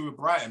 2-2 with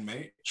Brighton,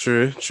 mate.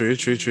 True. They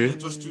just drew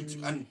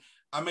 2-2, and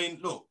I mean,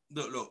 look.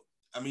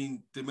 I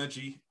mean,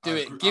 Demeji, do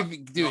it.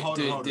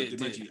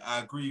 Demeji,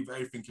 I agree with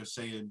everything you're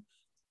saying.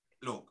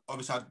 Look,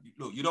 obviously,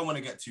 you don't want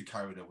to get too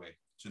carried away.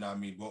 Do you know what I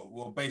mean?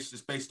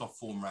 It's based off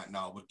form right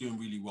now. We're doing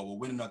really well. We're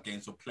winning our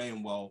games. We're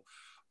playing well.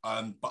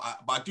 But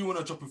I do want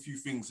to drop a few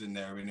things in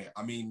there, innit?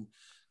 I mean,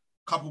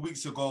 a couple of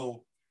weeks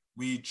ago,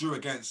 we drew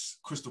against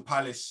Crystal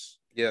Palace.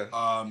 Yeah.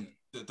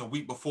 The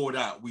week before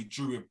that, we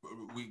drew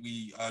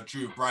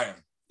with Brighton.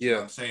 Yeah. You know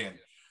what I'm saying?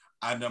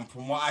 And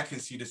from what I can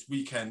see this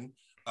weekend,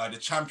 the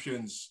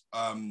champions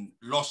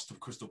lost to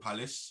Crystal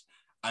Palace,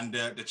 and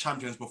the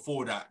champions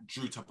before that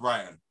drew to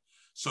Brighton.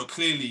 So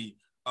clearly,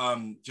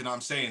 do you know what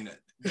I'm saying?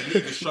 The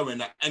league is showing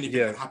that anything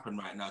can happen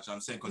right now. Do you know what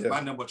I'm saying? Because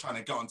man, we're trying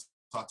to get on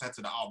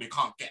Arteta that we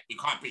can't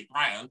beat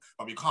Brighton,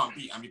 but we can't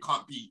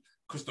beat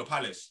Crystal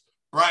Palace.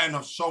 Brighton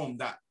have shown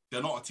that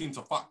they're not a team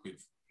to fuck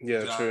with.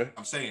 Yeah, true.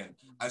 I'm saying.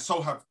 And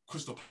so have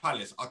Crystal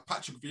Palace.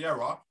 Patrick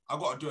Vieira, I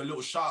got to do a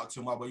little shout out to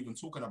him while we're even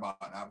talking about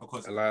that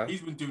because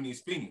he's been doing his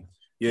thing.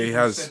 Yeah, he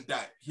has. Said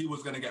that he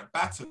was going to get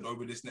battered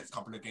over this next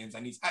couple of games,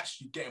 and he's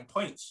actually getting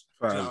points.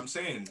 Do you know what I'm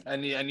saying?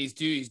 And he's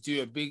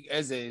due a big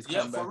Eze.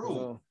 Yeah, for real.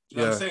 Well. Do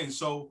you know what I'm saying?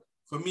 So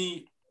for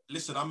me,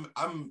 listen,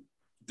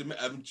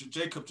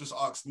 Jacob just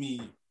asked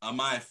me,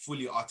 am I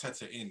fully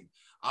Arteta in?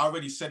 I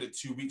already said it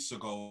 2 weeks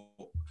ago.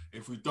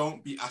 If we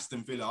don't beat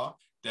Aston Villa,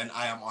 then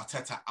I am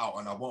Arteta out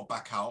and I won't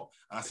back out.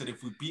 And I said,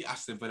 if we beat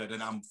Aston Villa,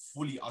 then I'm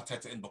fully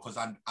Arteta in because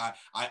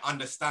I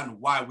understand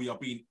why we are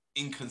being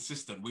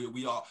inconsistent.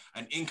 We are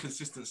an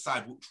inconsistent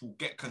side which will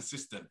get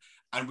consistent.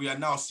 And we are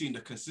now seeing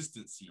the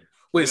consistency.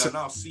 Wait, so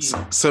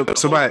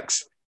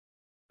Max.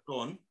 Go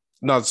on.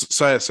 No,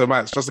 sorry. So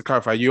Max, just to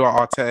clarify, you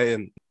are Arteta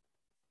in.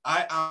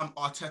 I am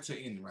Arteta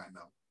in right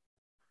now.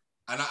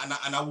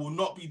 And I will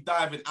not be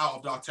diving out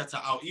of the Arteta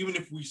out, even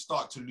if we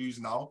start to lose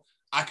now.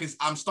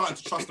 I'm starting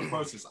to trust the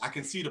process. I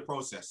can see the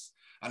process.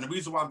 And the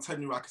reason why I'm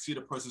telling you I can see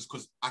the process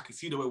because I can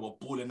see the way we're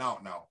balling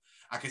out now.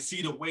 I can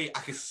see the way, I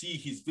can see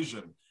his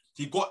vision.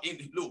 He got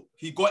in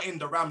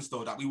the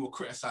Ramsdale that we were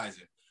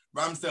criticizing.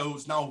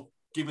 Ramsdale's now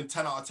giving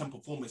 10 out of 10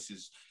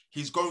 performances.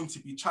 He's going to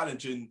be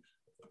challenging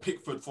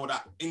Pickford for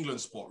that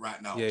England spot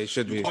right now. Yeah, he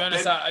should be. To be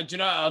honest,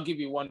 I'll give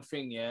you one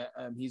thing, yeah.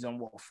 He's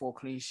on 4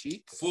 clean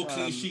sheets? 4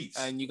 clean sheets.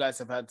 And you guys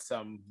have had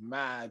some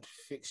mad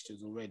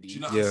fixtures already. Do you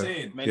know what I'm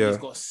saying? Mendy's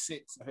got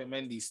 6. I think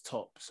Mendy's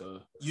top, so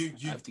I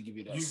have to give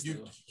you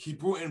that. He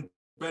brought in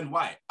Ben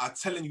White. I'm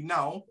telling you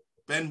now,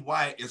 Ben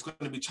White is going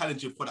to be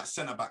challenging for that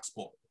centre-back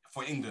spot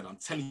for England. I'm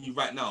telling you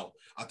right now.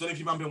 I don't know if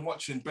you've been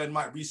watching Ben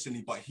White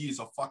recently, but he is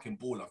a fucking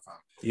baller, fam.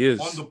 He is.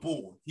 On the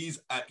ball,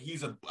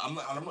 I'm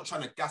not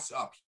trying to gas it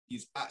up.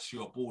 He's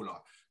actually a baller.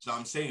 So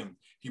I'm saying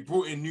he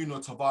brought in Nuno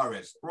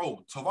Tavares.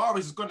 Bro, Tavares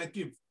is going to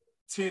give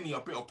Tierney a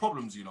bit of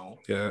problems, you know.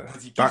 Yeah.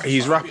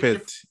 He's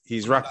rapid.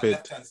 He's rapid.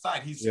 Left-hand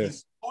side.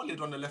 He's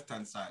solid on the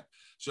left-hand side.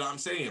 So I'm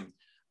saying.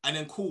 And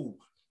then cool.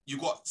 You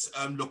got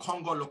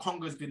Lokonga.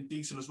 Lokonga's been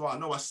decent as well. I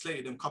know I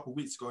slated him a couple of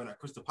weeks ago in that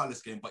Crystal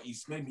Palace game, but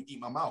he's made me eat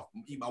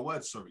my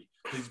words, sorry.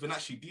 Because he's been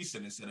actually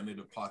decent in the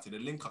middle party. The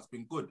link-up's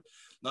been good.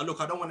 Now,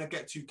 look, I don't want to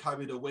get too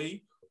carried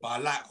away, but I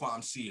like what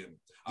I'm seeing.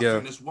 I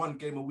think this one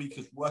game a week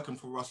is working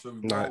for us very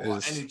well.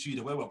 Our energy,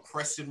 the way we're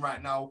pressing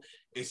right now,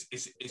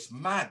 it's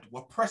mad.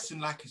 We're pressing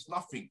like it's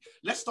nothing.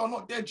 Leicester are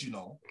not dead, you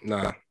know.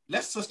 Nah.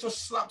 Leicester's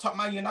just slapped up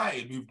Man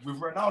United with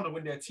Ronaldo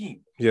in their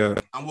team. Yeah.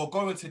 And we're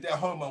going to their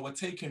home and we're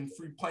taking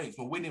 3 points.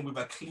 We're winning with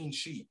a clean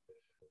sheet.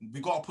 We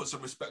got to put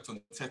some respect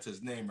on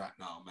Teta's name right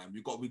now, man.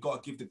 We got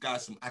to give the guy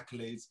some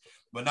accolades.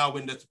 We're now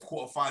in the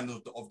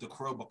quarterfinals of the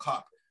Carabao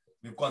Cup.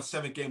 We've gone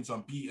 7 games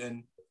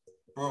unbeaten.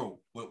 Bro,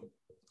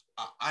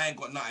 I ain't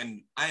got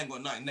nothing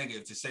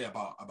negative to say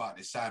about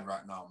this side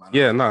right now, man.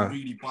 Yeah, I'm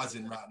really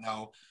buzzing right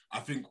now. I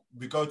think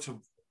we go to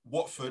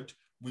Watford.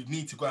 We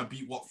need to go and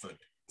beat Watford.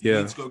 We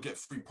need to go get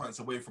 3 points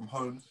away from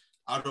home.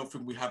 I don't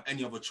think we have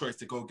any other choice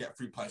to go get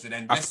 3 points. And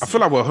then I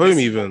feel like we're home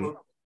even.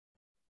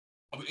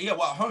 Yeah,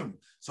 we're at home.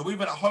 So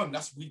even at home,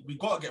 we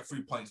got to get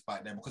 3 points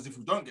back there because if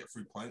we don't get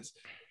 3 points,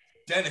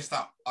 then it's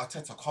that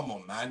Arteta, come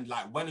on, man.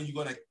 Like, when are you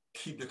going to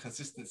keep the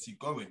consistency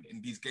going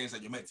in these games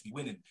that you're meant to be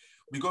winning?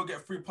 We go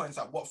get 3 points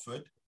at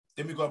Watford,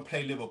 then we go and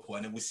play Liverpool,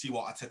 and then we see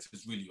what Arteta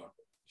is really on.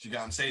 Do you get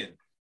what I'm saying?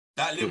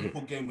 That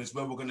Liverpool game is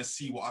where we're going to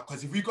see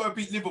because if we go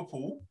beat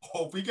Liverpool,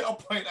 or if we get a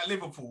point at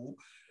Liverpool,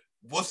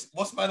 what's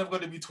man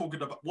going to be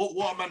talking about?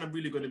 What are man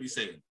really going to be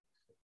saying?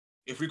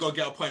 If we go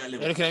get a point at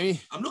Liverpool. You're looking at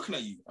me? I'm looking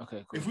at you.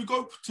 Okay, cool. If we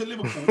go to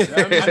Liverpool,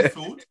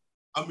 Anfield,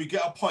 and we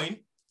get a point,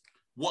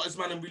 what is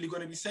man really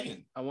going to be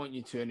saying? I want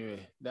you to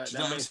anyway. That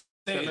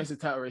makes the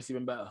title race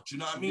even better. Do you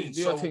know what I mean?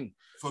 Do your thing.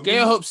 Get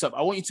your hopes up.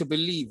 I want you to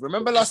believe.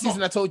 Remember last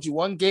season I told you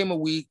 1 game a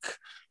week.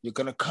 You're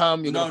going to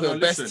come. You're going to put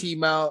your best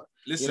team out.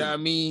 You know what I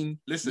mean?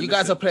 You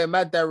guys are playing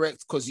mad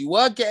direct because you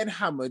were getting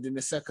hammered in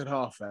the second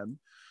half, fam.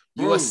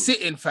 You were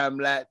sitting, fam,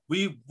 like...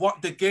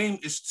 The game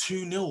is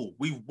 2-0.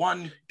 We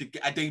won.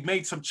 They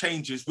made some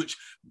changes, which...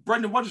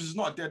 Brendan Rodgers is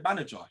not a dead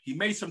manager. He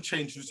made some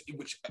changes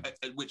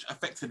which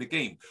affected the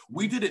game.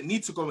 We didn't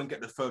need to go and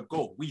get the 3rd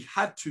goal. We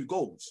had 2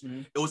 goals.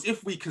 Mm-hmm. It was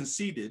if we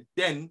conceded,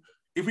 then...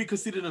 If we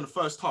conceded in the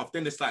first half,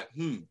 then it's like,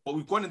 But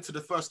we've gone into the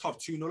first half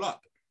 2-0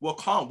 up. We're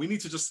calm. We need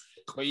to just...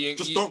 But you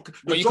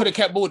could have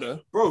kept ball, though.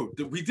 Bro,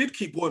 we did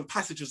keep ball in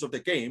passages of the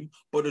game,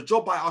 but the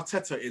job by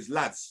Arteta is,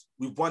 lads,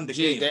 we've won the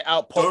game. They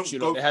outpunched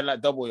you. They had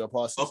like double your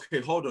passes. Okay,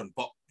 hold on.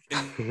 But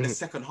in the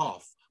second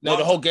half... No,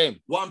 the whole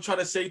game. What I'm trying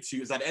to say to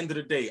you is at the end of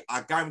the day,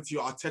 I guarantee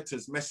you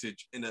Arteta's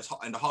message in the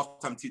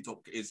halftime TikTok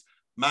is,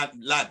 man,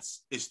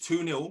 lads, it's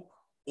 2-0.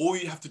 All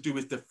you have to do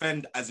is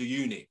defend as a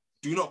unit.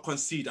 Do not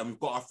concede, and we've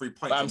got our 3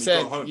 points. But I'm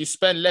saying you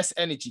spend less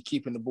energy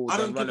keeping the ball. I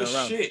don't give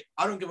a shit.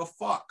 I don't give a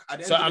fuck.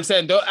 So I'm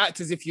saying don't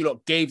act as if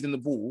you gave them the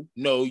ball.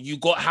 No, you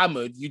got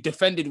hammered. You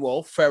defended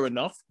well, fair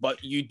enough,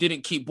 but you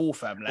didn't keep ball,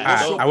 fam. Like,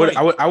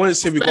 I wouldn't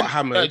say we got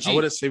hammered. I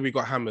wouldn't say we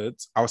got hammered.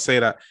 I would say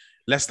that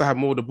Leicester had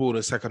more of the ball in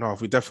the second half.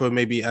 We definitely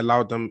maybe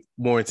allowed them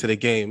more into the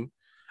game.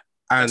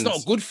 And it's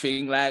not a good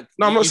thing. Like,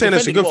 no, I'm not saying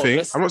it's a good thing.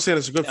 Let's... I'm not saying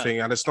it's a good thing,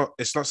 and it's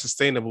not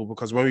sustainable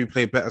because when we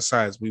play better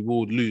sides, we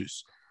will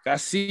lose.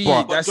 That's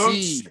no,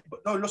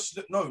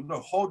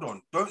 hold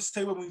on. Don't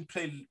stay when we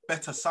play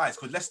better sides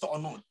because Leicester are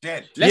not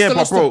dead. Leicester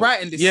lost to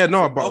Brighton this season.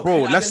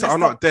 Bro, Leicester are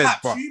not dead.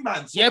 But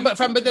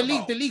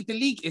the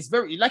league is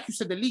very, like you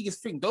said, the league is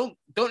thing. Don't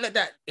let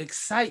that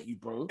excite you,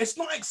 bro. It's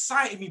not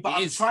exciting me, but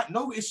I'm trying.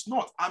 No, it's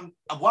not.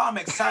 Why I'm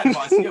excited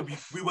about is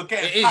we were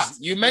getting. It is.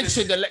 You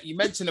mentioned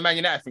the Man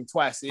United thing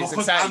twice. It's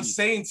exciting. I'm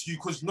saying to you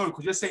because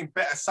you're saying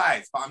better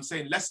sides, but I'm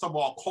saying Leicester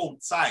were a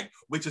cold side,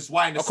 which is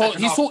why in the second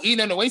half.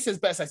 When he says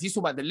better sides, he's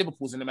talking about the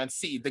Liverpools and the Man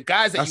City, the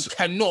guys that you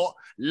cannot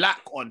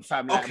lack on,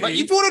 fam. Like, okay. But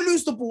if you want to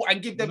lose the ball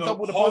and give them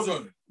double the ball,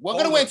 we're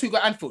going to wait until we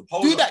got Anfield.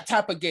 Do that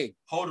type of game.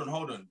 Hold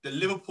on. The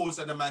Liverpools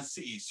and the Man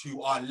Cities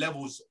who are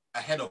levels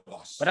ahead of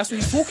us. But that's what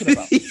he's talking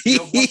about. What's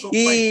your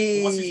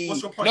point?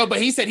 What's your point? No, but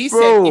he said,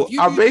 bro,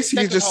 I'm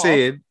basically just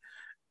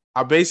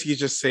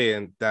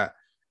saying that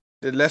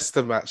the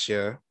Leicester match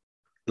here,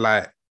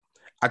 like,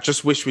 I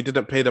just wish we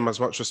didn't pay them as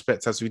much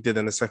respect as we did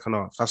in the second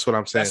half. That's what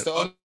I'm saying. That's the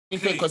only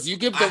thing, because you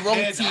give the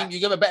wrong team, you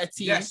give a better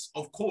team. Yes,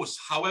 of course.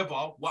 However,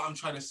 what I'm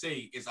trying to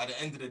say is at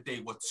the end of the day,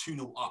 we're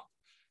 2-0 up.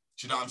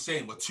 Do you know what I'm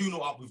saying? We're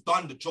 2-0 up. We've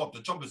done the job.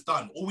 The job is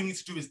done. All we need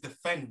to do is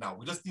defend now.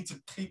 We just need to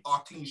keep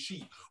our clean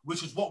sheet,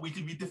 which is what we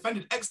did. We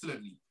defended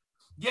excellently.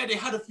 Yeah, they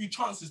had a few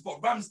chances,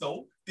 but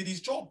Ramsdale did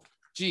his job.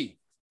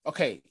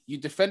 Okay, you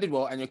defended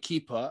well, and your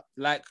keeper,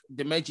 like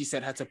Demeji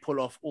said, had to pull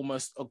off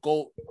almost a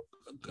goal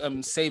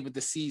save of the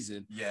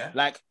season. Yeah.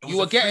 Like, you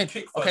were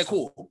getting... Okay,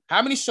 cool.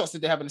 How many shots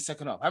did they have in the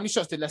second half? How many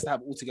shots did Leicester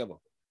have altogether?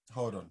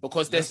 Hold on.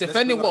 Because there's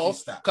defending well.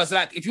 Because,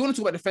 like, if you want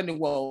to talk about defending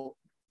well,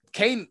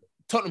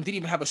 Tottenham didn't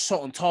even have a shot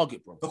on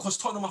target, bro. Because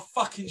Tottenham are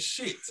fucking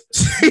shit.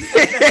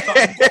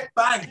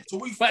 Banged.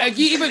 But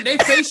even they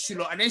faced you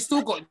lot, and they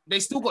still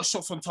got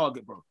shots on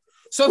target, bro.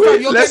 So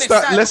wait, you're Leicester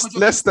had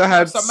Leicester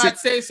had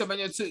 16,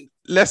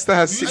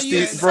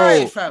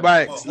 bro.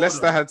 Mike,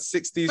 Leicester had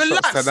 16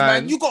 shots to 9.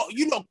 Man. You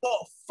not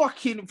got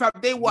fucking fam.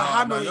 They were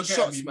hammering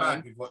shots,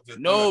 man.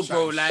 No,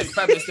 bro, like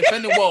fam, it's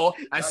defending well,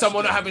 and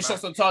someone not having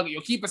shots on target.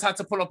 Your keepers had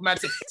to pull off mad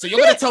saves. So you're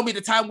gonna tell me the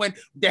time when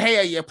De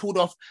Gea pulled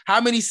off how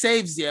many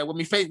saves when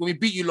we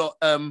beat you lot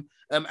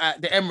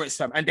at the Emirates,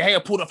 fam, and De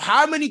Gea pulled off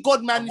how many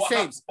godman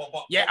saves?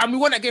 And we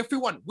won that game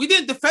 3-1. We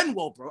didn't defend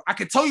well, bro. I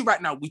can tell you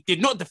right now, we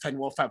did not defend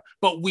well, fam,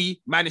 but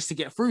we managed to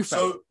get through, fam.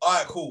 So, all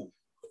right, cool.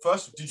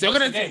 First, did you watch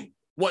the game?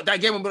 What,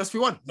 that game when we lost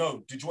 3-1?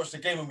 No, did you watch the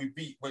game when we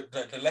beat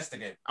the Leicester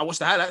game? I watched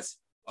the highlights.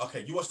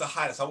 Okay, you watched the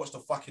highlights. I watched the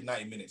fucking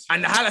 90 minutes.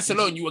 And the highlights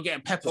alone, you were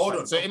getting peppered. Hold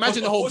on. So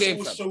imagine the whole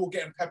game. So we're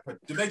getting peppered.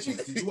 Did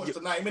you watch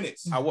the 90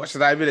 minutes? I watched the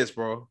 90 minutes,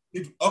 bro.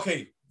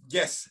 Okay,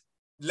 yes.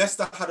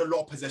 Leicester had a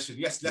lot of possession.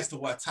 Yes, Leicester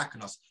were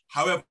attacking us.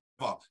 However,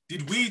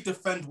 did we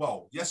defend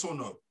well? Yes or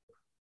no?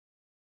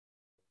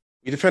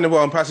 We defended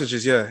well in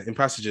passages, yeah, in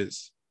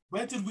passages.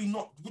 Where did we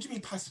not? What do you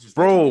mean passages?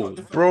 Bro.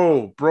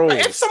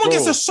 Like, if someone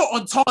gets a shot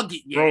on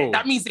target,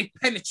 that means they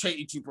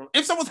penetrated you, bro.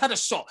 If someone's had a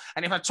shot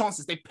and they've had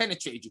chances, they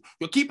penetrated you.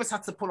 Your keepers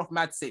had to pull off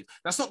mad saves.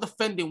 That's not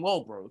defending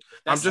well, bro.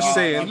 I'm just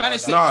saying. You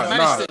managed to hold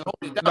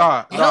it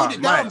down. You held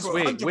it down,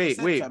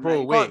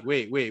 bro.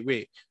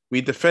 Wait.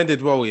 We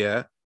defended well,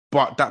 yeah.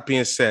 But that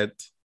being said,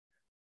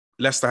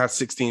 Leicester had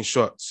 16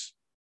 shots.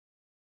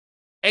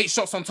 8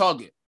 shots on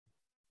target.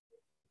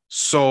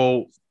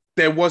 So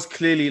there was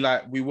clearly,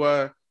 like, we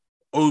were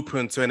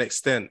open to an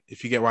extent,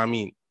 if you get what I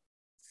mean.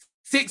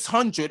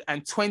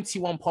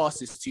 621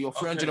 passes to your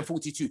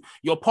 342. Okay.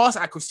 Your pass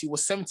accuracy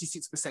was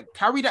 76%.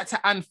 Carry that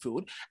to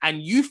Anfield,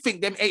 and you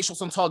think them 8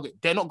 shots on target,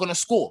 they're not going to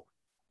score.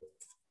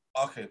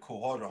 Okay, cool.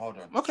 Hold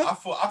on. Okay. I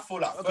feel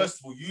like first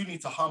of all, you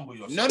need to humble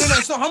yourself. No,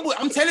 it's not humble.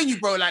 I'm telling you,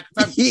 bro. Like,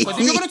 because if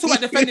you're gonna talk about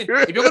defending,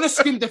 if you're gonna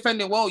scream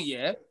defending well,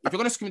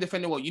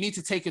 you need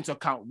to take into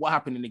account what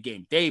happened in the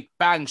game. They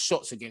banged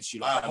shots against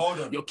you. Like, hold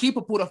on. Your keeper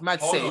pulled off mad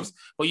saves,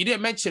 but you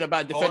didn't mention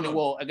about defending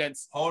well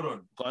against. Hold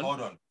on.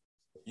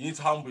 You need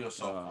to humble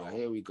yourself.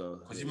 Here we go.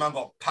 Because you man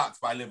got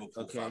packed by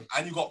Liverpool, fam.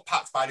 And you got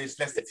packed by this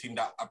Leicester team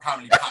that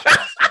apparently packed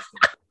us.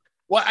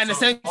 What? And the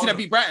same team that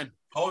beat Brighton.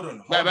 Hold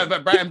on.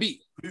 But Brighton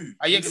beat. Who?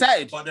 Are you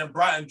excited? But then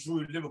Brighton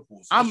drew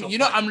Liverpool. So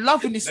I'm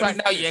loving this right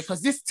now,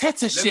 because this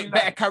Teta shit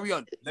better carry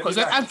on. Because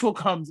when Anfield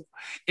comes,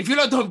 if you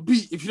don't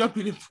beat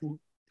Liverpool,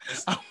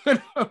 I'm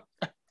gonna...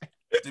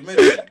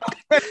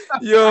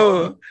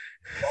 Yo.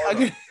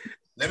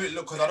 Let me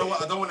look, because I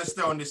don't want to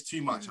stay on this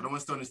too much.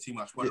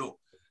 But look,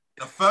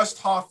 the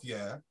first half,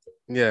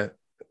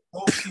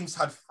 both teams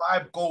had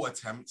 5 goal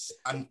attempts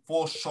and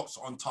 4 shots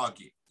on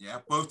target. Yeah,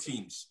 both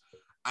teams.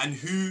 And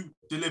who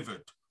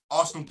delivered?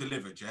 Arsenal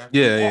delivered, yeah?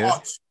 Yeah, we got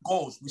our 2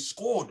 goals. We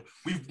scored.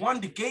 We've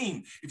won the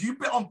game. If you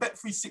bet on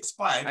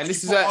Bet365... And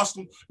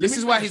this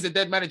is why he's a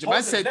dead manager.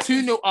 Man said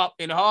 2-0 up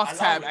in half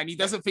time and he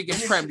doesn't think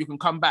it's Prem. You can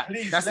come back.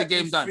 That's the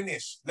game done.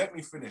 Let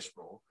me finish,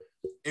 bro.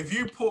 If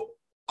you put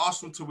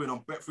Arsenal to win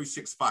on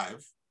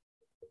Bet365,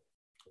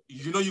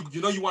 you know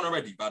you won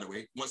already, by the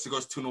way. Once it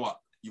goes 2-0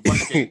 up, you've won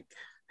the game.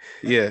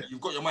 Yeah.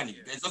 You've got your money.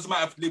 It doesn't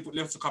matter if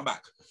Liverpool to come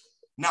back.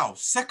 Now,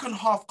 second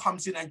half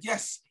comes in and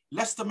yes,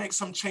 Leicester makes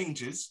some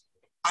changes.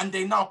 and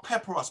they now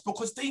pepper us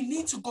because they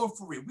need to go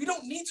for it. We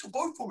don't need to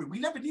go for it. We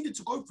never needed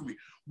to go for it.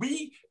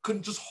 We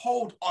can just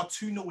hold our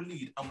 2-0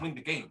 lead and win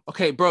the game.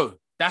 Okay, bro.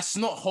 That's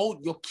not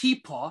hold. Your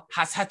keeper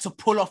has had to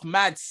pull off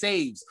mad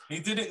saves. He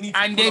didn't need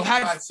to pull off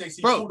mad saves.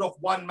 He pulled off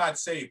one mad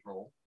save,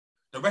 bro.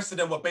 The rest of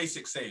them were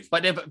basic saves.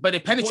 But they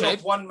penetrated.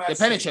 They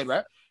penetrated,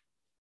 right?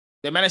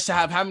 They managed to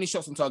have how many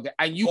shots on target,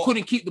 and you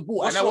couldn't keep the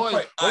ball. And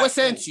what we're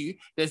saying to you,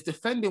 there's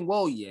defending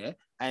well, yeah,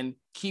 and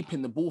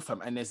keeping the ball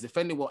from, and there's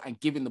defending well and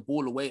giving the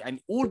ball away. And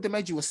all the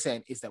Demeji was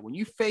saying is that when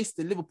you face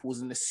the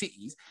Liverpools and the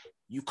Cities,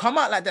 you come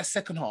out like that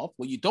second half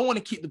where you don't want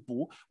to keep the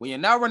ball, when you're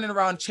now running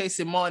around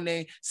chasing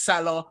Mane,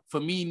 Salah,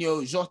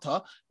 Firmino,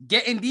 Jota,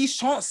 getting these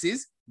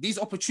chances, these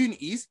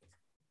opportunities,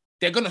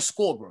 they're gonna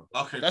score, bro.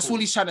 Okay, that's all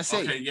he's trying to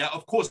say. Okay, yeah,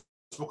 of course.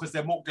 Because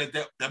they're more of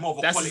a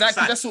quality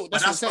side.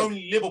 That's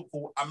only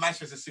Liverpool and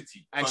Manchester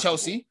City. And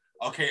Chelsea.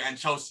 Okay, and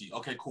Chelsea.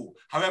 Okay, cool.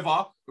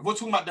 However, if we're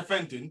talking about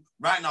defending,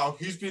 right now,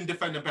 who's been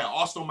defending better?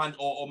 Arsenal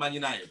or Man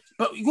United?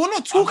 But you're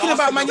not talking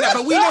about Man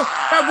United,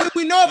 but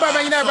we know about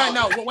Man United right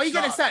now. Why are you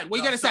getting sad? Why are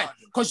you getting sad?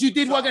 Because you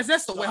did what against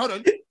Leicester. Wait, hold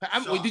on.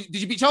 Did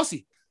you beat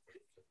Chelsea?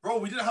 Bro,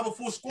 we didn't have a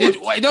full squad.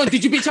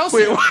 Did you beat Chelsea?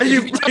 Wait,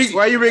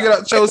 why are you bringing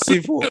up Chelsea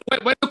for?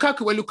 When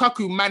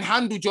Lukaku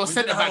manhandled your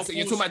centre backs,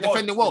 you're talking about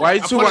defending well. Why are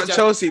you talking about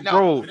Chelsea,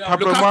 bro?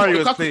 Pablo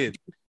Mario's playing.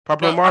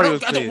 Pablo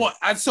Mario's playing. What?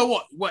 And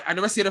so what? And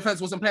the rest of the defense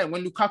wasn't playing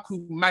when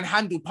Lukaku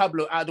manhandled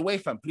Pablo out of the way,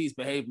 fam. Please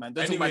behave, man.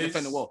 Don't talk about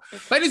defending well.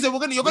 But listen,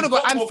 you're gonna go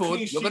Anfield.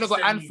 You're gonna go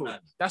Anfield.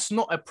 That's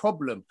not a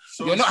problem.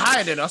 You're not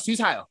higher than us. Who's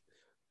higher?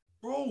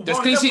 Bro, there's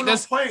clean sheet.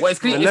 It's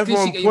clean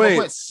sheet.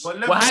 We're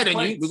higher than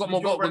you. We got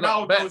more goals. We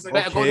got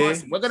better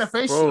goals. We're gonna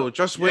face you. Bro,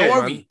 just wait,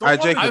 man. I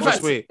Jacob,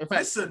 just wait.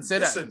 Listen.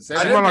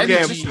 I'm not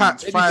getting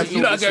packed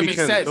 5-0 this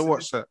weekend. Don't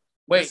watch that.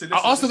 Wait, are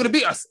Arsenal going to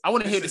beat us? I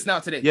want to hear this now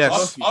today.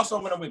 Yes. Arsenal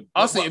going to win.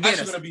 Arsenal, you're beating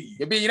us.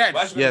 You're beating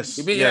United. Yes.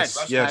 You're beating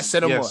United. Yes. Say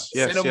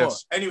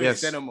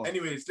no more.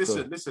 Anyways,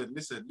 listen.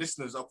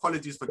 Listeners,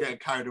 apologies for getting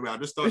carried away. I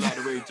just don't like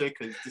the way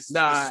Jacob is.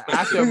 I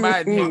have to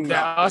remind you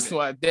that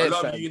Arsenal are dead.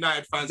 I love you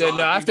United fans. No,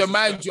 I have to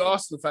remind you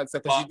Arsenal fans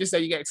because you just say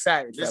you get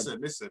excited.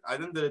 Listen. At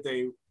the end of the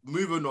day,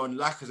 moving on,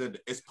 like I said,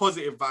 it's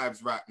positive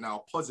vibes right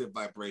now, positive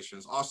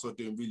vibrations. Arsenal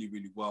doing really,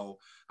 really well.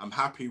 I'm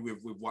happy with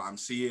what I'm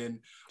seeing.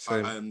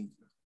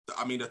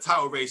 I mean, the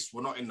title race,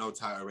 we're not in no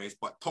title race,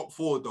 but top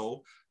 4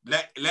 though,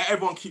 let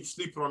everyone keep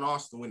sleeping on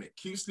Arsenal, innit?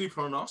 Keep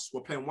sleeping on us.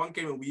 We're playing one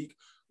game a week.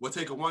 We're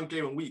taking one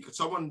game a week.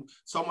 Someone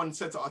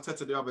said to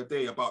Arteta the other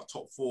day about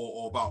top 4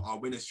 or about our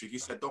winning streak. He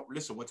said,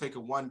 listen, we're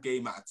taking one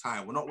game at a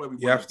time. We're not where we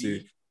want to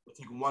be. We're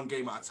taking one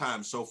game at a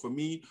time. So for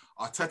me,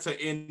 Arteta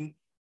in,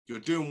 you're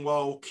doing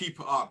well,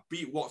 keep it up,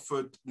 beat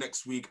Watford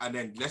next week, and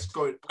then let's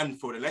go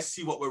Anfield and let's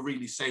see what we're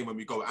really saying when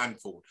we go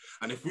Anfield.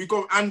 And if we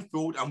go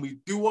Anfield and we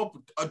do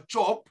a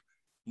job,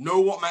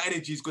 know what my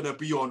energy is gonna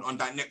be on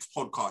that next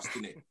podcast,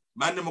 innit?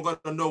 Man, them are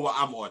gonna know what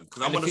I'm on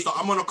because I'm gonna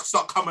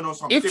start coming on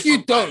some. If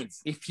you don't,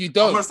 I'm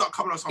gonna start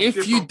coming on some.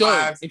 If you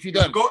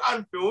don't, go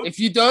Anfield. If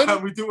you don't,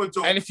 and we do a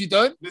job. And if you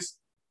don't,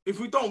 if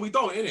we don't, we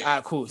don't, innit?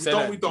 Ah, cool.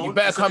 We don't. You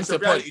better come to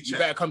point. You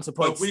better come to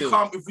point.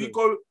 If we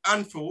go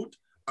Anfield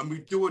and we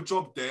do a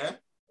job there,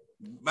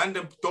 man,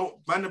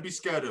 don't be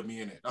scared of me,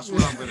 innit? That's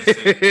what I'm gonna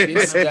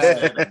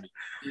say.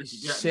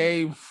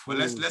 Shameful.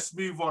 Well, let's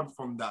move on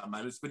from that,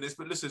 man. It's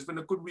been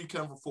a good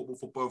weekend for football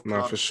for both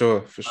clubs. No,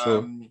 for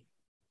sure.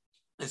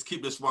 Let's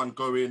keep this one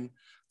going.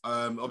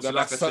 Obviously,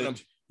 like I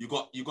said, you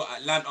got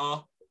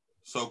Atlanta.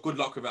 So good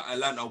luck with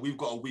Atlanta. We've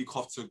got a week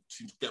off to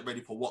get ready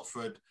for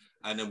Watford,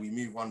 and then we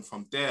move on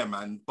from there,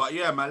 man. But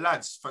yeah, my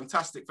lads,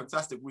 fantastic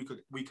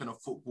weekend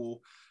of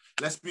football.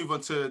 Let's move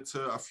on to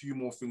a few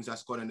more things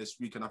that's gone in this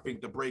week. And I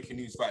think the breaking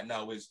news right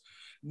now is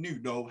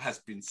Nuno has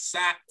been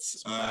sacked.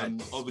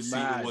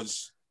 Obviously,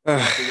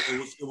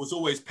 it was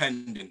always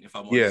pending, if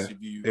I'm honest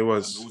with you. It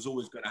was. It was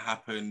always going to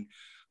happen.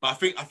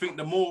 But I think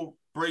the more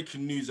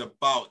breaking news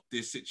about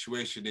this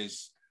situation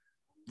is,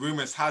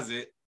 rumors has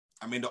it,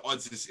 I mean, the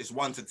odds is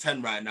 1 to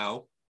 10 right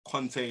now.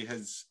 Conte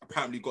has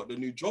apparently got the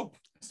new job.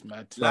 It's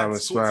mad. It's mad.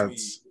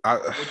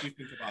 What do you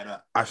think about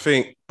that? I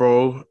think,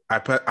 bro,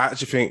 I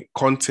actually think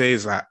Conte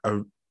is like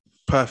a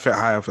perfect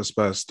hire for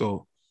Spurs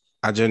still.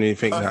 I genuinely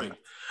think that.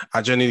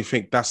 I genuinely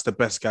think that's the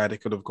best guy they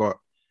could have got.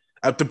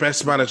 The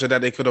best manager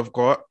that they could have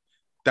got.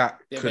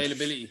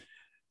 Availability.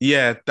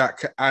 Yeah, that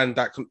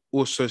can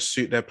also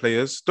suit their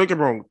players. Don't get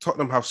me wrong,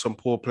 Tottenham have some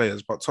poor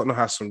players, but Tottenham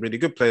has some really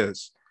good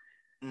players.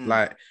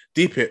 Like,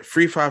 deep it,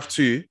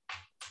 3-5-2,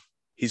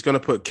 he's going to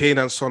put Kane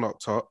and Son up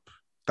top.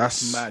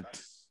 That's mad.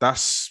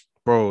 That's,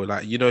 bro,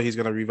 like, you know he's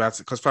going to revamp it.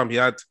 Because, fam, he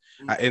had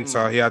at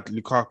Inter, he had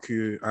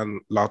Lukaku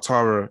and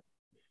Lautaro.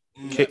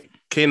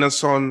 Kane and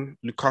Son,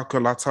 Lukaku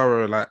and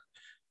Lautaro, like,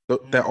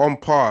 they're on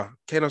par.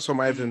 Kane and Son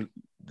might even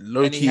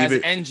low-key... He has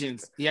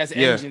engines. He has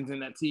engines in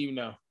that team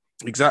now.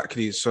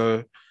 Exactly.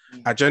 So,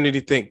 I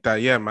genuinely think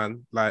that, yeah,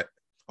 man, like,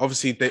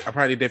 obviously,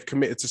 they've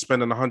committed to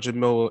spending 100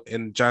 mil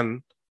in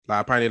Jan.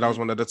 Like, apparently, that was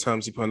one of the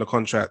terms he put in the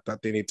contract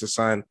that they need to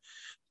sign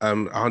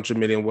 100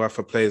 million worth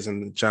of players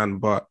in Jan.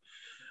 But,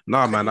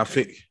 I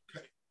think...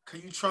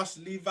 Can you trust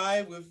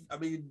Levi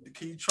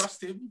can you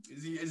trust him?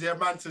 Is he a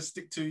man to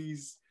stick to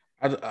his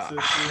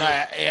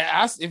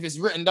If it's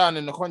written down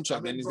in the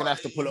contract, then he's gonna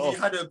have to pull it off.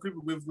 He had an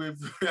agreement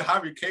with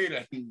Harry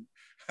Kane,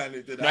 and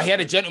it didn't. No, he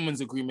had a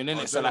gentleman's agreement,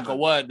 innit? So like a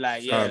word,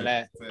 like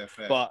fair.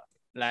 But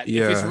like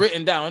if it's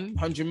written down,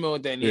 100 mil,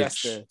 then he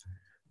has to.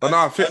 But no,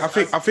 I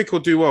think he'll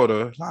do well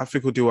though. Like, I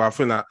think he'll do well. I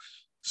think that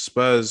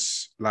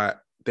Spurs, like,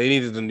 they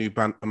needed a new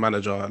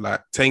manager.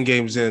 Like 10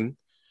 games in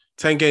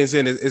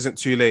isn't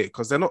too late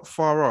because they're not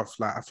far off.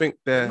 Like I think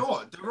they're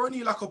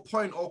only like a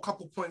point or a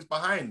couple points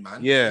behind, man.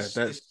 Yeah,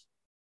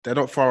 they're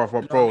not far off.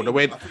 But bro,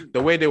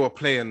 the way they were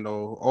playing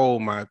though, oh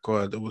my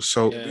god, it was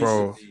so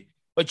bro.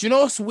 But you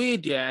know what's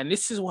weird, yeah, and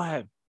this is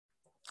why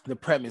the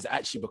Prem has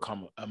actually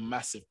become a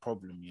massive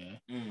problem. Yeah,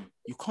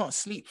 you can't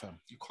sleep, fam.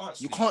 You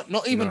can't.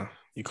 Not even.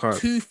 You can't.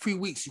 2-3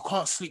 weeks. You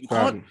can't sleep. You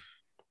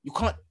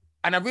can't.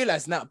 And I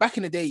realize now, back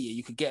in the day, yeah,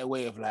 you could get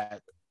away with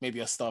like maybe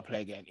a star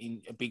player getting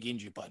in a big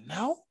injury, but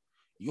now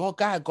your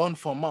guy gone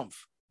for a month.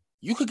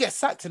 You could get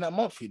sacked in that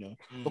month, you know,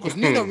 because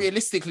Nuno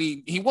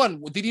realistically he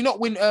won. Did he not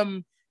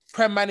win?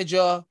 Prem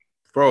manager,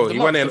 bro. He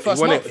won it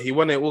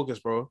in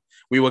August, bro.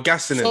 We were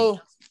gassing him. So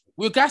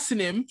we were gassing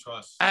him,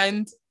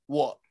 and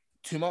what?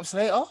 2 months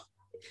later,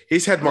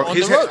 his head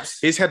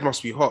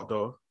must be hot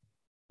though.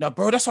 No,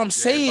 bro, that's what I'm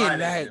saying.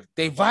 Like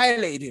they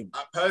violated him.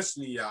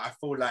 Personally, I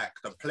feel like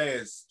the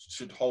players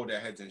should hold their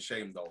heads in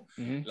shame though.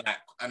 Like,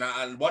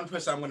 and one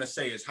person I'm gonna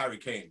say is Harry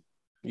Kane.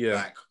 Yeah,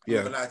 like,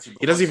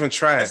 he doesn't even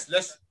try.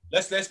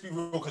 Let's be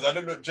real, because I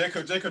don't know.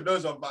 Jacob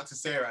knows what I'm about to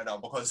say right now.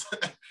 Because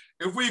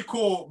if we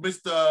call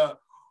Mr.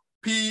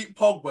 P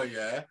Pogba,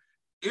 yeah,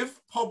 if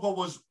Pogba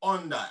was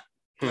on that,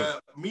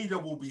 the media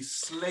will be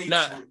slated.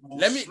 Now,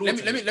 let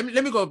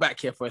me go back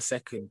here for a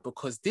second,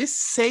 because this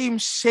same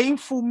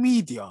shameful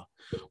media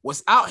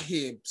was out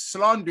here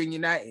slandering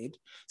United,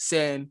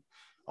 saying,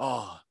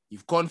 "Oh,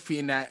 you've gone for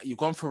United, you've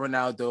gone for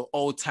Ronaldo,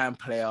 old-time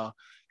player.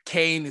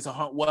 Kane is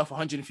worth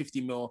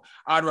 150 mil.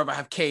 I'd rather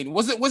have Kane."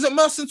 Was it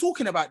Merson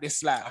talking about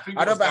this? Like,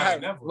 I'd rather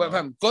have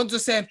Gonzo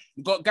saying,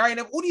 you got Gary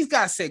Neville. All these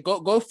guys say,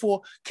 go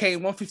for Kane,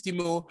 150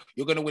 mil.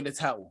 You're gonna win the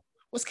title.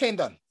 What's Kane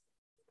done?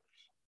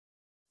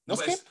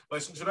 But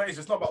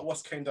it's not about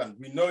what's Kane done.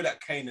 We know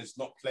that Kane is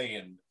not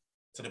playing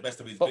to the best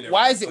of his ability. But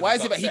why is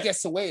it that he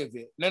gets away with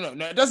it? No,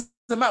 it doesn't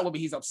matter whether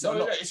he's upset or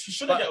not. He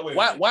shouldn't get away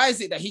with it. Why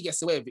is it that he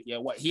gets away with it? Yeah,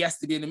 he has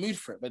to be in the mood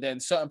for it. But then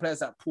certain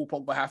players like Paul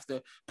Pogba have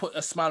to put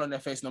a smile on their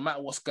face no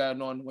matter what's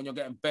going on when you're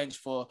getting benched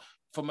for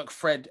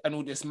McFred and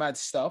all this mad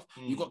stuff.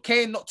 You got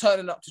Kane not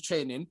turning up to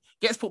training,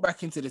 gets put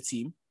back into the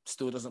team,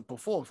 still doesn't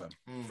perform for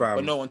him.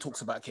 But no one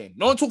talks about Kane.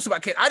 No one talks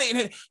about Kane. I didn't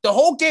hear the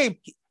whole game.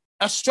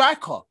 A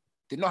striker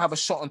did not have a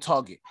shot on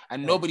target,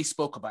 and nobody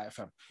spoke about it,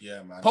 fam.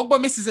 Yeah, man. Pogba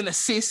misses an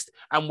assist,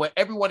 and where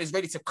everyone is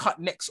ready to cut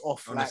necks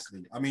off.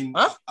 Honestly, I mean,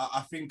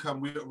 I think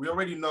we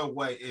already know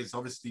what it is.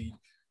 Obviously,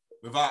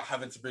 without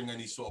having to bring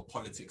any sort of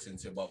politics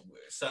into it, but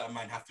certain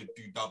men have to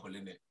do double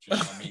in it. Do you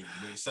know what I mean?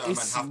 Certain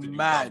men have to do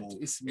double in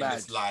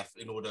this life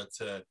in order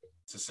to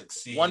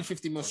succeed.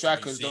 150 mil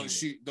strikers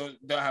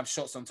don't have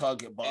shots on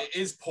target, but it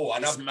is poor.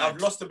 And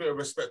I've lost a bit of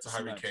respect to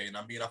Harry Kane.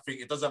 I mean, I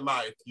think it doesn't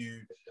matter if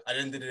you, at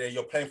the end of the day,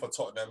 you're playing for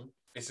Tottenham.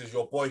 This is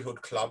your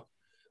boyhood club.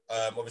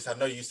 Obviously, I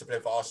know you used to play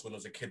for Arsenal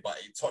as a kid, but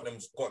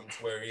Tottenham's got him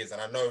to where he is. And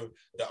I know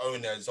the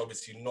owner is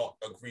obviously not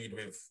agreed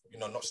with,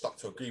 not stuck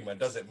to agreement.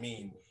 Doesn't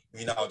mean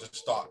we now just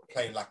start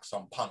playing like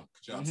some punk.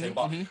 Do you know what I'm saying?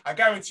 But I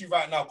guarantee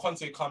right now,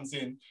 Conte comes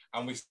in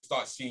and we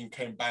start seeing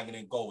Kane banging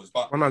in goals.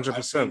 But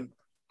 100%.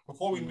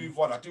 Before we move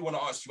on, I do want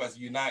to ask you as a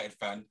United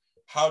fan,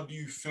 how do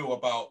you feel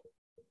about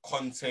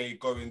Conte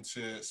going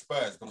to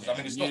Spurs? Because I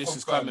mean, it's not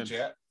confirmed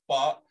yet,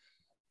 but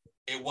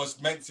it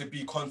was meant to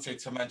be Conte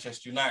to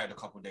Manchester United a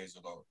couple of days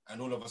ago,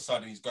 and all of a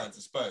sudden he's going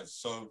to Spurs.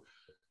 So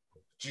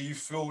do you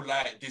feel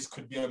like this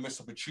could be a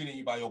missed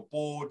opportunity by your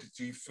board?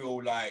 Do you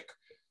feel like,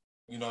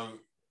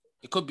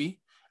 it could be,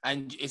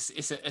 and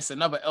it's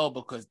another L,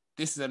 because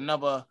this is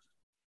another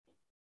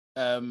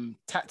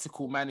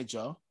tactical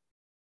manager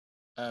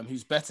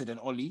who's better than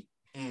Oli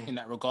in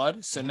that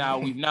regard. So now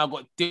we've now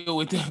got to deal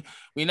with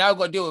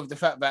the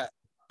fact that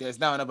there's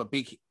now another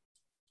big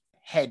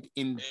head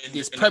in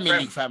this Premier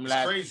League, fam.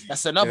 Like,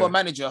 that's another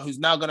manager who's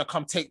now gonna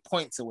come take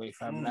points away,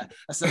 fam. Like,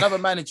 that's another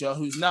manager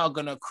who's now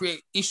gonna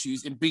create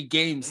issues in big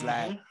games.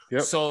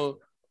 So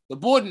the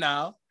board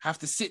now have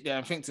to sit there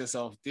and think to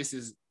themselves, this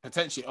is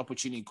potentially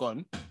opportunity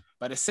gone.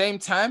 But at the same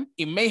time,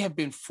 it may have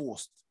been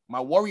forced.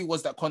 My worry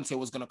was that Conte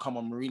was gonna come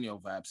on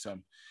Mourinho vibes,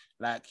 fam.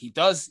 Like, he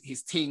does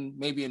his thing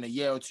maybe in a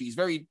year or two. He's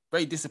very,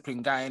 very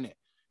disciplined guy, innit?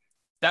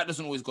 That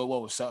doesn't always go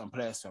well with certain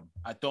players, fam.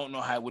 I don't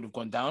know how it would have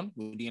gone down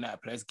with the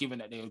United players, given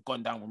that they had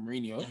gone down with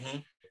Mourinho.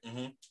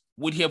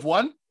 Would he have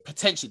won?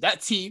 Potentially.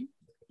 That team,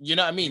 you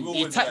know what I mean?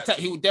 He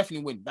would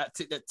definitely win.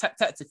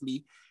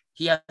 Tactically,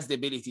 he has the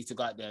ability to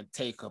go out there and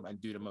take them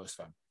and do the most,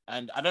 fam.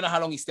 And I don't know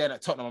how long he's staying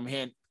at Tottenham. I'm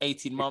hearing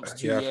 18 months,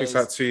 2 years. I think it's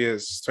like 2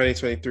 years,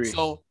 2023.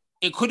 So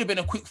it could have been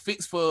a quick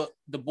fix for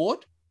the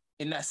board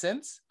in that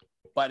sense.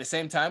 But at the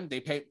same time,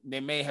 they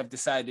may have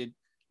decided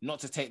not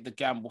to take the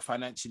gamble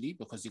financially,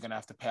 because you're going to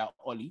have to pay out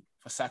Oli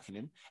for sacking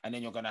him. And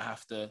then you're going to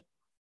have to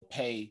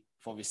pay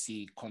for,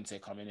 obviously, Conte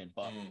coming in.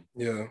 But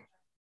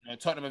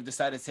Tottenham have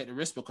decided to take the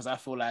risk because I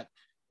feel like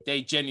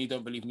they genuinely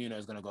don't believe Nuno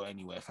is going to go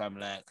anywhere. If I'm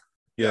like,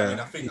 yeah,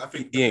 I think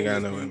he ain't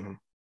going nowhere.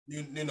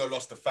 Nuno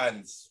lost the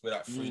fans with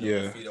that 3-0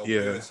 defeat.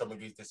 They were some of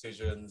these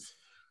decisions.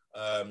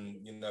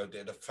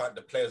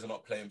 The players are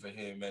not playing for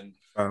him, and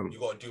you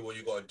got to do what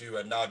you got to do.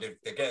 And now they're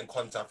getting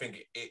contact. I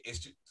think it's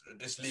just,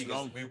 this league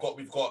is,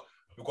 we've got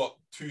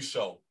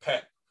Tuchel,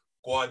 Pep,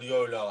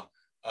 Guardiola,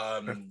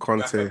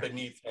 Conte,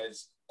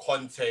 Benitez,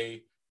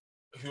 Conte.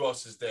 Who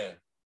else is there?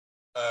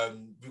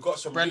 We've got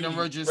some Brendan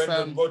Rodgers.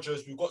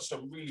 We've got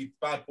some really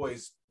bad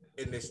boys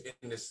in this.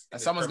 And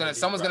someone's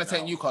gonna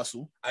take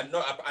Newcastle. And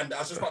I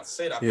was just about to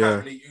say that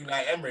apparently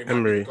Unai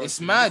Emery.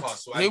 It's mad.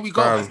 Here we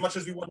go. As much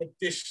as we want to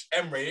dish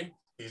Emery,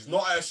 he's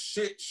not a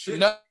shit.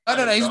 No,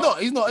 he's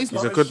not. He's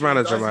a good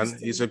manager, man.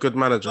 He's a good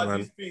manager,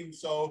 man.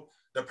 So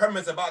the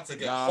Premier's about to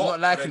get hot. I'm not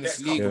liking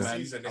this league,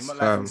 man. I'm not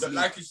liking this league.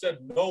 Like you said,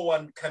 no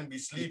one can be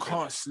sleeping.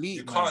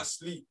 You can't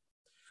sleep.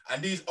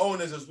 And these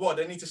owners as well,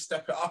 they need to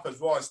step it up as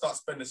well and start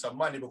spending some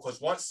money, because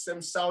once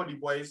them Saudi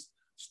boys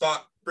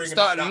start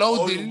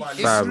loading,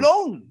 it's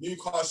long.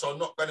 Newcastle are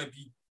not going to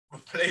be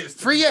players.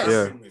 3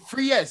 years.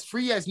 3 years.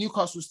 3 years.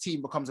 Newcastle's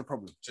team becomes a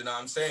problem. Do you know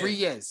what I'm saying? 3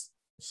 years.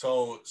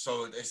 So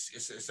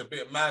it's a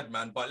bit mad,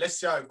 man. But let's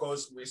see how it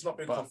goes. It's not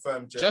been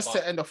confirmed yet. Just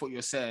to end off what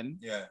you're saying,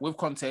 yeah, with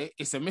Conte,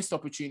 it's a missed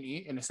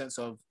opportunity in the sense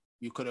of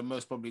you could have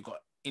most probably got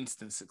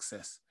instant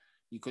success.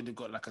 You could have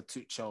got like a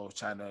Tuchel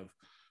kind of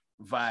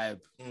vibe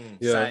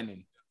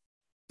signing.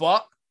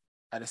 But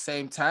at the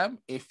same time,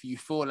 if you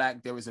feel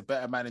like there is a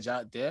better manager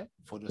out there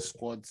for the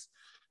squads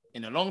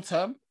in the long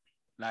term,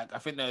 like I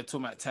think they're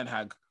talking about Ten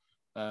Hag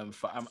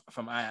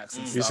from Ajax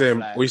and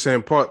stuff. We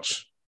saying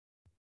Poch?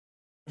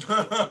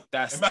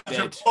 That's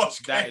dead.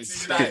 That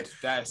is dead.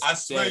 I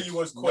swear you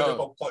was calling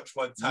for Poch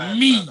one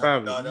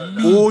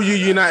time. All you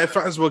United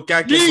fans were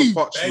gagging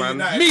for Poch, man.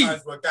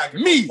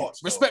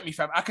 Respect me,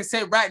 fam. I can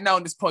say right now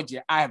in this pod,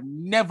 I have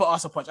never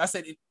asked for Poch. I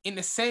said in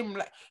the same,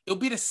 like, it'll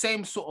be the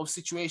same sort of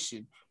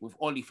situation with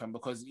Oli, fam,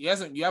 because you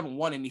haven't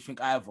won anything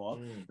either.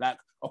 Like,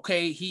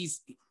 okay, he's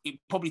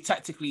probably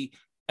tactically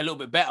a little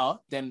bit better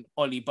than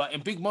Oli, but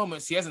in big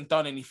moments he hasn't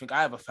done anything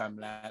either, fam.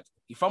 Like,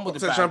 he fumbled the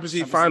bag. Champions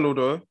League final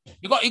though.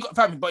 He got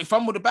fam, but he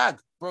fumbled the bag,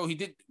 bro.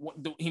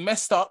 He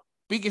messed up.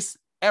 Biggest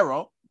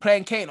error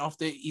playing Kane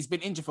after he's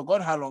been injured for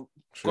God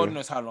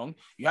knows how long.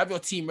 You have your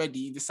team ready.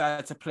 You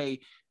decide to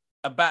play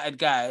a battered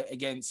guy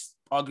against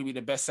arguably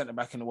the best centre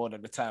back in the world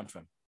at the time,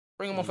 fam.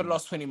 Bring him on for the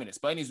last 20 minutes.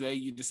 But anyway,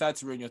 you decide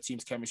to ruin your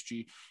team's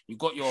chemistry. You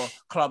got your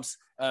club's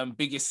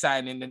biggest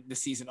signing the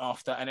season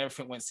after, and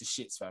everything went to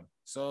shits, fam.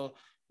 So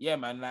yeah,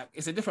 man, like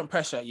it's a different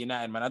pressure at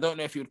United, man. I don't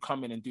know if he would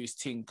come in and do his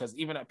thing, because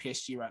even at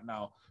PSG right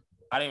now,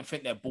 I don't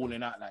think they're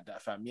balling out like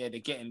that, fam. Yeah, they're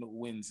getting little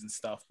wins and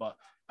stuff, but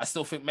I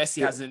still think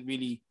Messi hasn't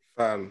really.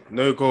 Fam,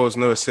 no goals,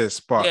 no assists.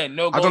 But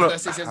no goals, no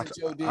assists.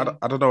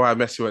 I don't know why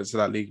Messi went to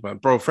that league, man.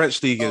 Bro,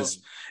 French league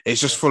it's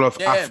just full of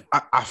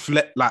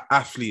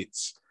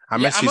athletes.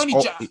 And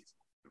Messi's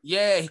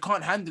he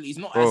can't handle it. He's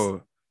not as.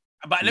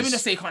 But let me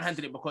just say he can't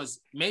handle it,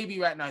 because maybe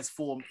right now his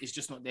form is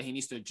just not there. He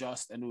needs to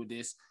adjust and all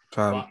this.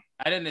 But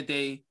at the end of the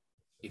day,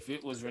 if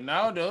it was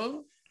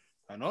Ronaldo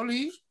and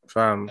Oli,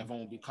 everyone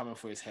would be coming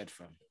for his head,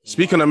 fam.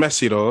 Speaking of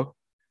Messi though,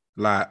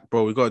 like,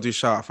 bro, we got to do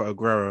shout out for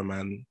Aguero,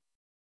 man.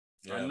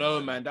 Yeah, I know,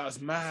 man. That was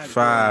mad,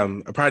 fam.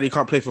 Bro. Apparently he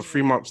can't play for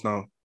 3 months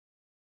now.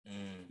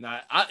 Nah,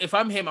 if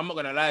I'm him, I'm not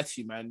gonna lie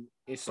to you, man.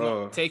 It's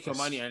not take your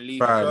money and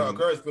leave.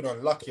 Aguero's been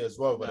unlucky as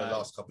well with the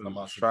last couple of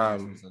months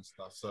and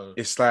stuff. So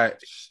it's like,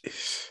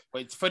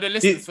 wait for the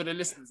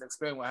listeners,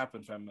 explain what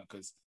happened, fam.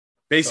 Because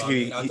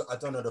basically, I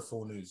don't know the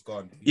full news. Go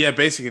on. Yeah,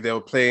 basically they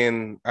were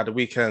playing at the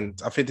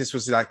weekend. I think this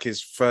was like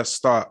his first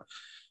start,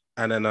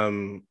 and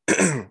then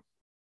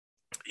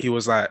he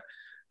was like,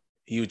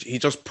 he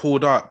just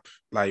pulled up,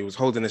 like he was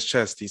holding his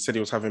chest. He said he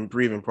was having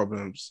breathing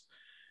problems.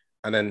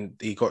 And then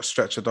he got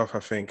stretchered off,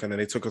 I think, and then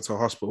they took him to a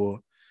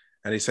hospital.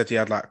 And he said he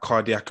had like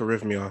cardiac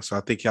arrhythmia. So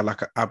I think he had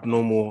like an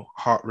abnormal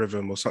heart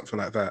rhythm or something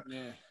like that.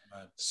 Yeah.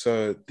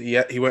 So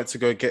he went to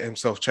go get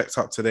himself checked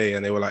up today,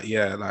 and they were like,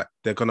 yeah, like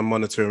they're going to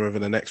monitor him over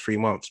the next 3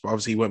 months, but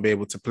obviously he won't be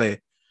able to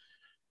play.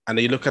 And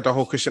then you look at the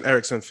whole Christian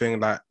Eriksen thing,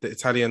 like the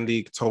Italian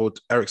league told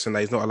Eriksen that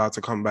he's not allowed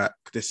to come back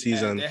this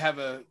season.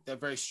 They're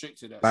very strict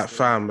to that. Like,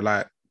 fam,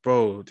 like,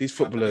 bro, these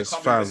footballers,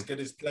 fam.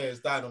 His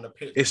players down on the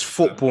pitch. It's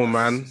football,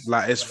 man.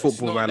 Like, it's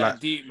football, man.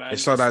 Like,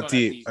 it's not that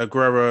deep.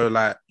 Aguero,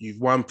 like, you've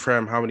won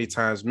Prem how many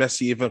times?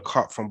 Messi even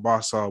cut from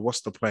Barca.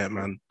 What's the point,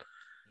 man?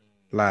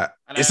 Like,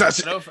 it's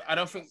actually. I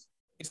don't think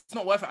it's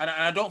not worth it. And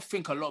I don't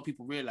think a lot of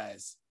people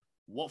realize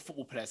what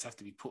football players have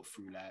to be put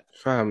through. Like,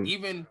 fam,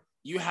 even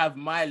you have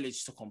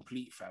mileage to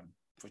complete, fam.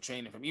 For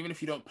training, fam. Even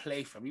if you don't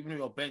play, fam, even if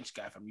you're a bench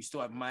guy, fam, you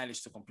still have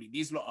mileage to complete.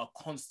 These lot are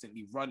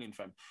constantly running,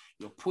 fam.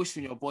 You're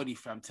pushing your body,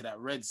 fam, to that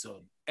red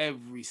zone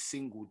every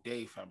single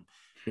day, fam.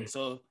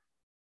 So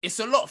it's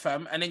a lot,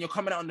 fam. And then you're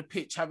coming out on the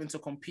pitch having to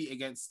compete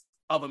against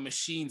other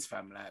machines,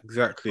 fam. Like,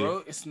 exactly,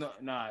 bro. It's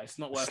not worth it. It's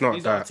not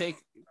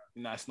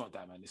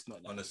that, man. It's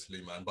not that.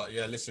 Honestly, man. But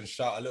yeah, listen,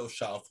 a little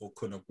shout out for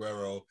Kun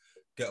Aguero.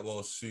 Get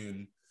well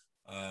soon.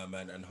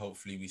 And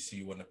hopefully we see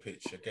you on the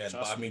pitch again.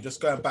 But I mean, just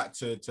going back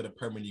to the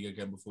Premier League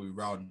again before we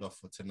round off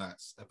for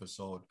tonight's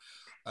episode.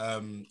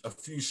 A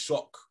few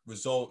shock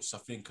results. I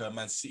think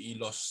Man City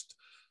lost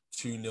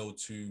 2-0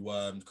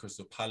 to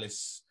Crystal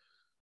Palace.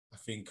 I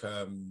think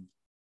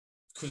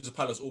Crystal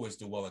Palace always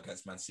do well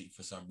against Man City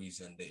for some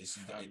reason.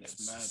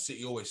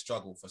 City always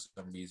struggle for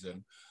some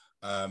reason.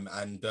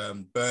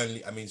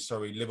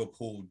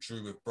 Liverpool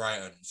drew with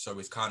Brighton. So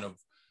it's kind of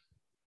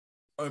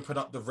opened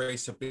up the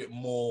race a bit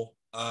more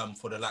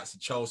for the likes of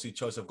Chelsea.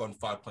 Chelsea have gone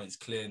 5 points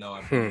clear now,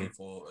 I believe,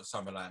 or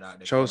something like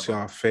that. Chelsea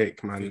are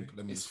fake, man.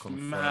 Let me just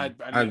confirm. Mad.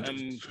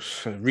 And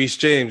Reece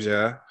James,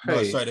 yeah.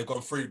 No, sorry, they've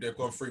gone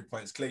 3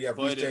 points clear. Yeah,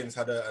 Reece James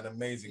had an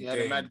amazing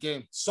game. A mad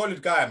game.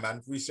 Solid guy,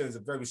 man. Reece James is a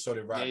very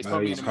solid right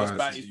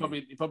back. He's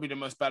probably the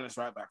most balanced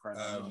right back right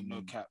now.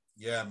 No cap.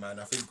 Yeah, man.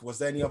 I think, was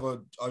there any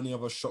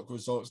other shock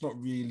results?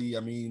 Not really. I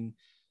mean,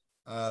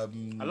 I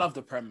love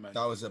the Prem, man.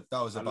 That was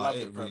about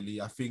it, really.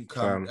 I think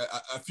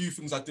a few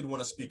things I did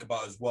want to speak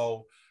about as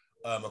well.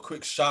 A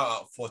quick shout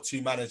out for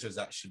 2 managers,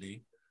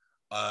 actually.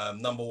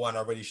 Number one, I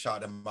already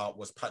shouted him out,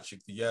 was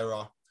Patrick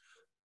Vieira.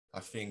 I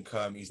think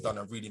he's done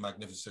a really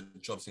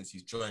magnificent job since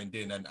he's joined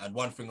in. And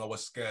one thing I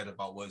was scared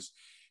about was,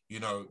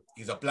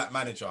 he's a black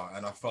manager,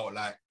 and I felt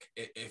like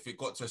if it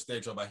got to a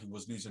stage where he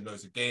was losing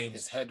loads of games,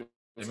 his head,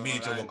 the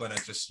media were gonna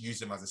just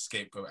use him as a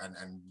scapegoat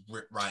and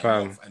write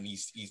him off. And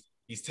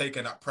he's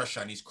taken that pressure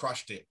and he's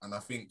crushed it. And I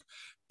think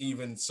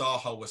even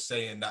Zaha was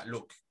saying that,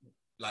 look,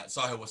 like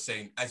Zaha was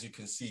saying, as you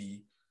can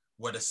see,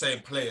 we're the same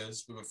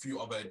players with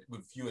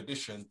few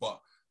additions, but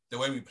the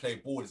way we play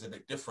ball is a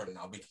bit different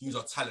now. We can use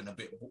our talent a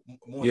bit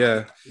more.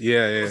 Yeah. He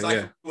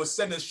was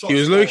sending shots. He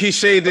was low-key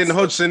shading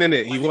Hodgson,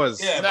 innit? He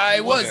was. Yeah,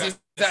 it was.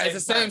 It's the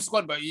same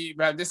squad, but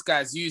this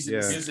guy's using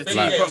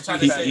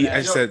the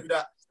I said,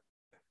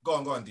 Go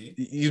on, D.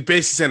 You're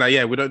basically saying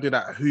that, we don't do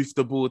that hoof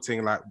the ball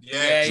thing, like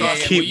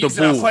keep the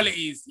ball.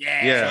 Qualities.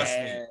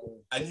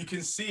 And you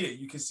can see it.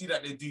 You can see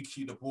that they do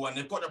keep the ball, and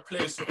they've got the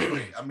players to do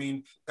it. I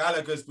mean,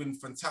 Gallagher's been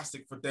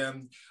fantastic for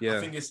them. Yeah. I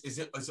think is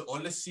it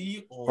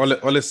Olise or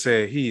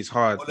Olise? He's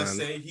hard, Olise,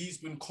 man. he's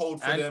been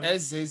cold for and them.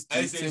 Eze's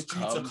due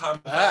to come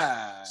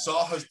back.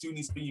 Zaha's doing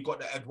his thing. You got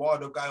the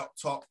Eduardo guy up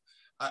top.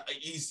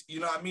 He's, you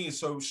know what I mean.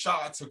 So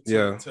shout out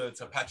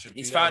to Patrick.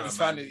 He's looking like he's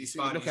found his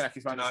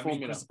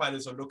formula. Crystal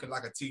Palace are looking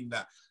like a team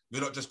that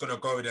you're not just gonna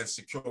go in and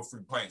secure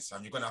 3 points,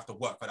 and you're gonna have to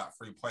work for that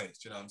 3 points.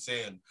 Do you know what I'm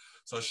saying?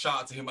 So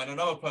shout out to him. And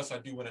another person I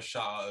do want to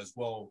shout out as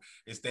well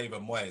is David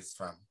Moyes,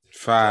 fam.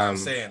 You know I'm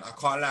saying, I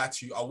can't lie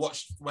to you. I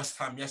watched West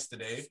Ham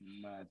yesterday.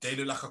 They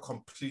look like a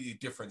completely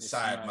different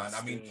side, man.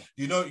 I mean,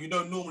 you know,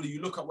 normally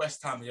you look at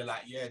West Ham and you're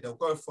like, yeah, they'll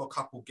go for a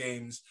couple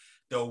games,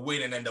 they'll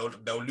win, and then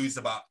they'll lose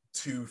about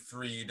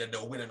 2-3, then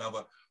they'll win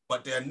another.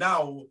 But they're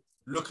now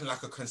looking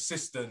like a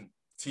consistent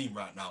team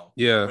right now.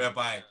 Yeah.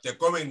 Whereby they're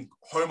going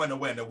home and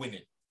away and they're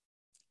winning.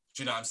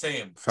 Do you know what I'm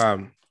saying?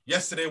 Fam.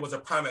 Yesterday was a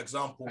prime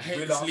example. I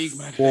hate this league,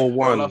 man.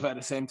 4-1. Love at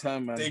the same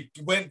time, man. They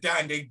went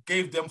down, they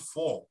gave them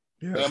 4.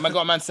 Yeah, I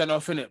got a man sent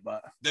off in it,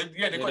 but they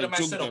got a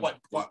man sent off.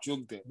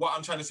 What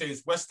I'm trying to say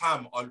is West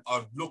Ham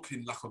are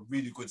looking like a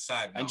really good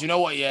side now. And you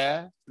know what?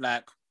 Yeah,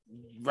 like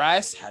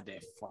Rice had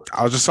it.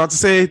 I was just about to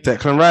say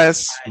Declan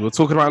Rice. We were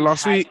talking about it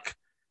last week.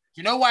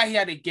 You know why he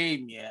had a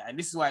game? Yeah, and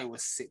this is why he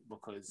was sick,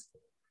 because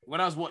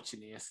when I was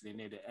watching it yesterday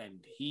near the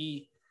end,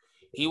 he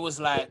was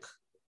like.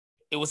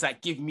 It was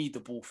like, give me the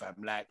ball, fam.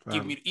 Like,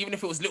 give me, even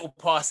if it was little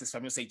passes,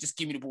 fam, he'll say, just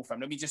give me the ball, fam.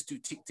 Let me just do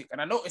tick. And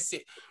I noticed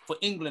it for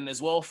England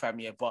as well, fam,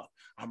 but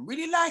I'm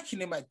really liking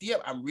him at DM.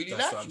 I'm really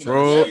liking him.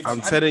 Bro, I'm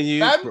telling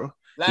you, bro.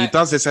 Like, he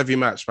does this every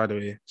match, by the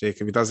way,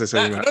 Jacob. He does this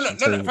every match.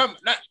 No, fam.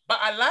 But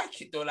I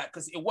like it, though, like,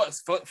 because it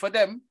works. For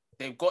them,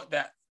 they've got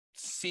that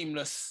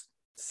seamless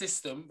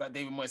system that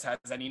David Moyes has,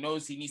 and he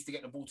knows he needs to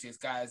get the ball to his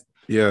guys.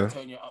 Yeah.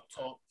 Antonio up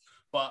top.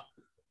 But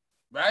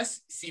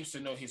Rice seems to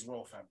know his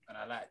role, fam, and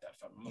I like that,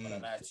 fam. I'm not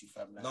gonna lie to you,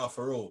 fam. Like, no,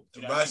 for real.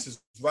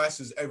 Rice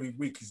is every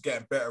week he's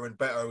getting better and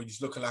better, and he's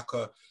looking like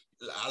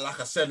like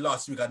I said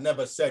last week. I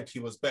never said he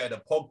was better than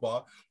Pogba,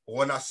 but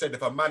when I said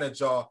if a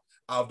manager out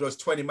of those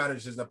 20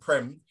 managers in the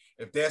Prem,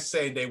 if they're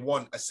saying they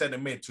want a centre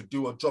mid to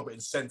do a job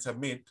in centre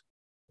mid,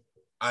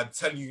 I'm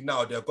telling you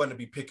now they're going to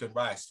be picking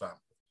Rice, fam.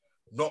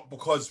 Not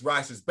because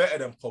Rice is better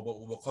than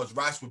Pogba, but because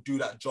Rice will do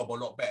that job a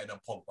lot better than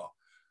Pogba.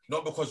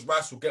 Not because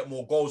Rice will get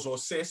more goals or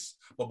assists,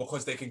 but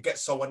because they can get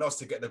someone else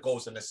to get the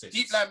goals and assists.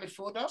 Deep line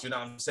midfielder. Do you know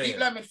what I'm saying? Deep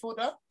line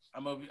midfielder.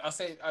 I'll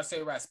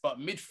say Rice, but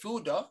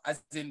midfielder,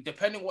 as in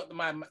depending what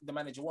the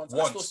manager wants.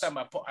 I still stand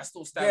by.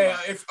 Yeah,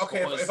 if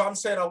I'm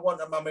saying I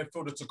want my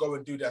midfielder to go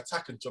and do the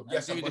attacking job,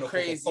 yes, I'm going to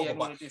crazy.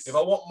 But if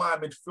I want my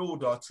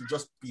midfielder to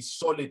just be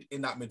solid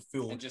in that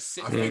midfield,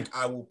 I think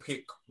I will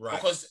pick Rice.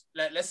 Because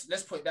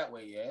let's put it that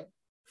way, yeah.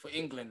 For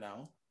England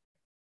now,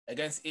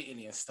 against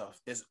Italy and stuff,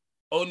 there's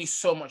only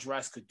so much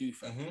Rice could do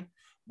for him.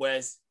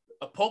 Whereas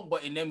a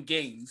Pogba in them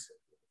games,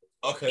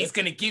 he's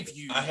gonna give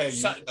you. I hear you.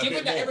 So,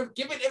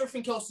 given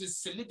everything else is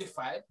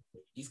solidified,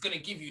 he's gonna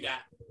give you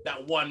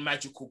that one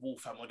magical ball,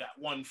 fam, or that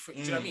one. Do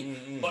you know what I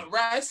mean? But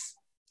Rice,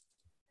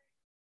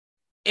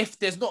 if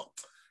there's not,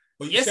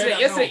 But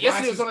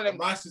yesterday was one of them.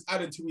 Rice is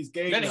adding to his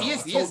game. No, he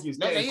is. He's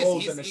getting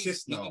goals and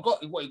assists now. He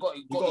got a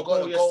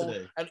goal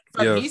yesterday. And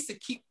he needs to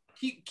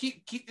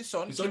keep this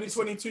on. He's only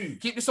 22.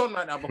 Keep this on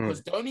right now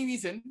because the only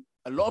reason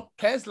a lot of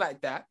players like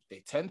that,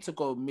 they tend to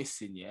go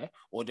missing,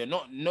 or they're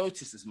not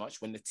noticed as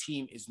much when the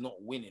team is not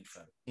winning,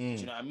 fam. Do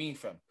you know what I mean,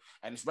 fam?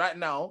 And it's right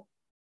now,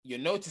 you're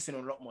noticing a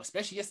lot more,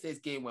 especially yesterday's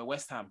game where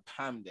West Ham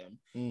pammed them.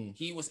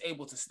 He was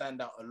able to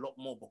stand out a lot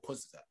more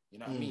because of that. You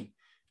know what I mean?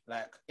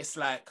 Like, it's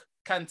like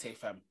Kante,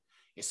 fam.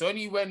 It's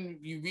only when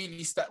you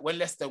really when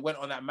Leicester went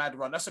on that mad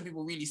run, that's when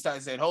people really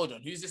started saying, hold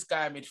on, who's this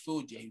guy in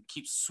midfield who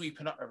keeps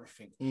sweeping up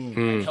everything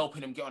and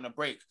helping him get on a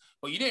break?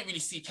 But you didn't really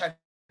see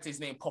Kante's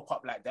name pop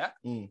up like that.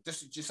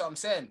 Just what I'm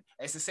saying.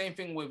 It's the same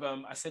thing with,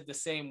 I said the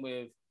same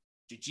with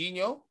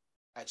Jorginho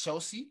at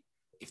Chelsea.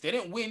 If they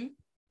didn't win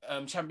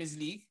Champions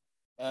League,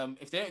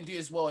 if they didn't do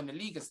as well in the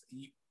league,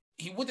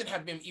 he wouldn't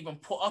have been even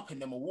put up in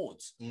them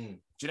awards. Do you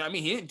know what I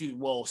mean? He didn't do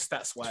well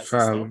stats-wise and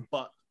stuff,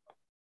 but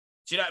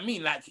do you know what I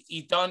mean? Like,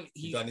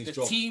 the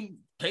job. Team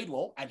played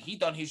well and he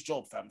done his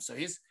job, fam. So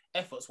his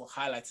efforts were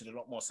highlighted a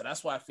lot more. So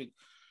that's why I think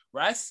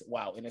Rice,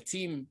 in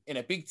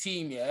a big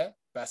team,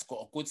 that's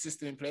got a good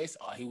system in place,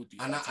 he would do.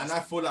 And I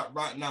feel like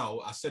right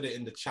now, I said it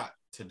in the chat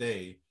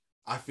today,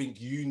 I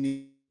think you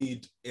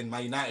need in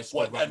My United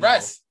squad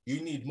Rice? Now,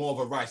 you need more of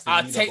a Rice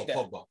than you need of a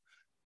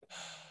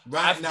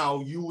Pogba.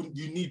 Now, you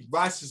need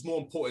Rice is more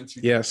important to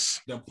you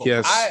than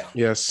Pogba.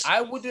 Yes.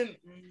 I wouldn't.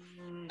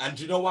 And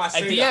do you know why I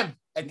say that?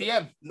 A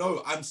DM.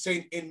 No, I'm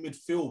saying in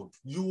midfield.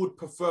 You would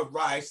prefer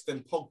Rice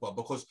than Pogba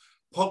because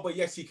Pogba,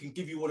 yes, he can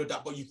give you all of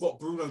that, but you've got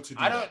Bruno to do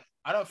that.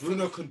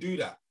 Bruno can do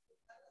that.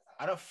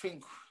 I don't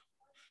think.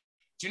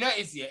 Do you know what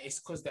it is? It's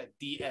because that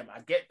DM.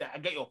 I get that. I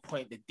get your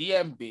point. The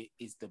DM bit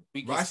is the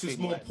biggest. Rice is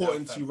more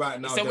important to you right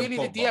now. So we need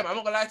Pogba. a DM. I'm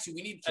not gonna lie to you.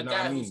 We need a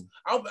guy who's.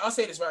 I'll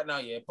say this right now.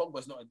 Yeah,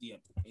 Pogba's not a DM.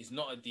 He's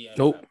not a DM.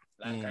 Nope.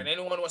 And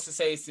anyone wants to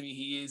say this to me,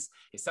 he is.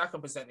 His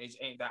tackle percentage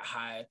ain't that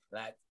high.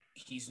 Like,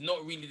 he's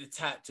not really the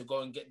type to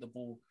go and get the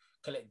ball,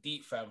 collect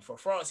deep, fam. For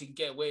France, he can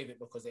get away with it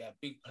because they have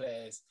big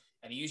players,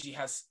 and he usually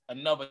has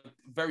another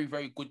very,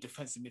 very good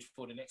defensive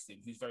midfielder next to him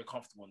who's very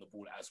comfortable on the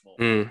ball as well.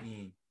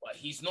 But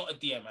he's not a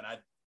DM, and I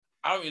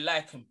don't really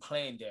like him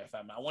playing there,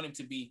 fam. I want him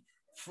to be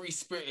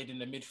free-spirited in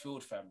the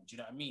midfield, fam. Do you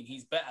know what I mean?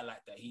 He's better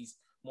like that. He's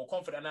more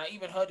confident. And I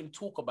even heard him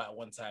talk about it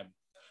one time.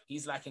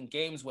 He's like in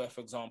games where,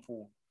 for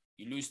example,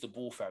 you lose the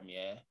ball, fam,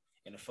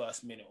 in the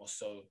first minute or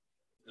so,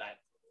 like,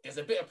 there's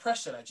a bit of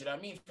pressure, like, do you know what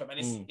I mean?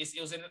 And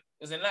it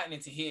was enlightening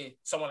to hear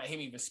someone like him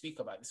even speak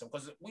about this,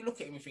 because we look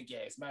at him and think,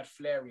 it's mad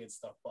flary and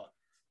stuff, but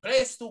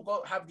players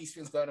still have these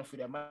things going on through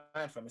their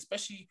mind, fam.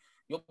 Especially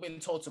you're being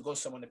told to go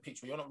somewhere on the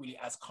pitch where you're not really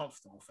as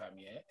comfortable, fam.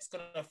 It's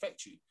gonna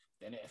affect you.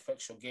 Then it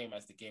affects your game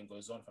as the game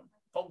goes on, fam.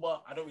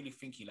 Pogba, I don't really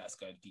think he likes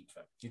going deep,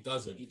 fam. He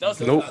doesn't.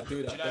 Nope.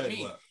 Do that. You know what I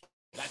mean?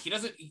 Like, he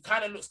doesn't. He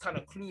kind of looks kind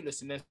of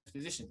clueless in this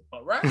position.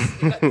 But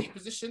Rice in that deep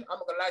position, I'm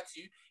not gonna lie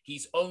to you,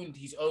 he's owned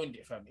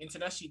it, fam.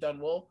 Internationally done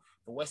well.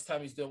 For West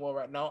Ham, he's doing well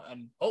right now,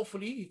 and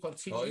hopefully he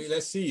continues.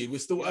 Let's see. We're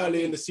still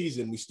early in the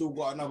season. We still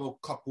got another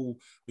couple.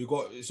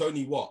 It's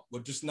only we're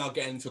just now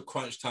getting to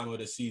crunch time of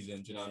the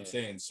season. Do you know what I'm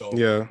saying? So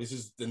this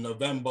is the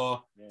November.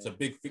 It's a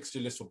big fixture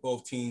list for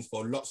both teams.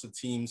 For lots of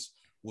teams,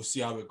 we'll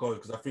see how it goes,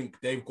 because I think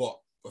they've got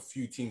a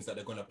few teams that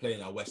they're going to play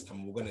in our West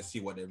Ham. We're going to see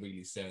what they're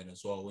really saying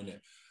as well, isn't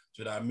it?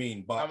 Do you know what I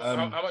mean? But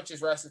how much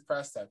is Rice's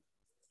price tag?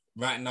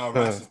 Right now,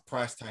 Rice's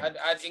price tag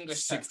add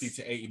English 60 tax.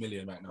 to 80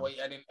 million right now. Wait,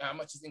 how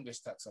much is English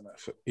tax on that?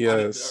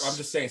 Yes. I'm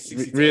just saying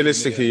 60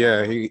 realistically,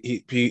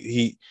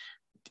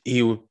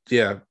 he would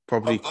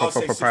probably cough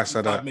up a price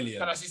of that.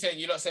 Can I see saying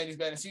you're not saying he's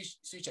better than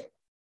Souček?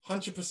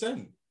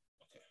 100%.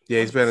 Yeah,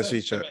 he's better than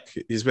Souček.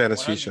 He's better than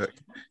Souček.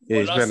 Yeah,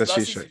 he's better than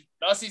Souček.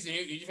 Last season,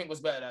 who do you think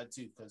was better than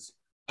too? Because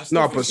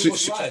no, but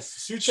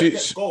Souček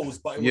gets goals,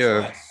 but it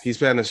was Rice. He's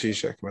better than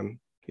Souček, man.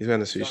 He's better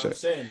than Souček. You know what I'm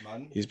saying,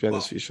 man. He's better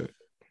than Souček.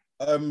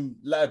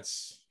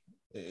 Lads,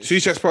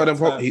 Souček's better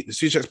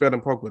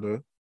than Pogba,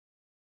 though.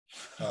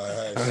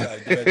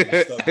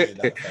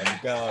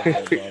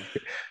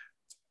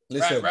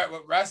 Listen,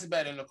 Rice is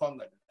better than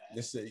Lokonga.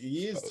 Listen,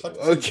 he is.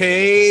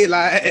 Okay,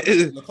 like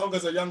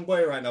Lokonga's a young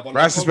boy right now. But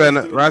Rice is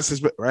better.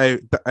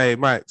 Hey,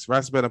 Mike,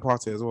 Rice is better than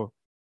Partey as well.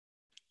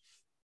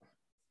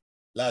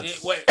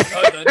 Lads, wait,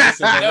 hold on.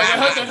 Listen,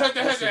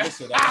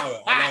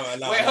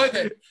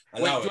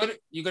 Hold on. Wait,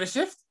 you gonna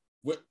shift?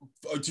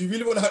 Do you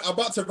really want to? I'm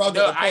about to round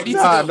up the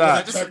pod. I don't.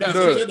 I just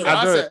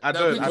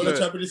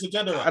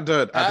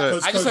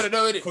want to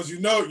know it because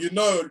you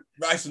know,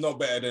 Rice is not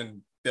better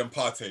than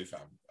Partey, fam.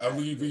 And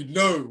we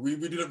know we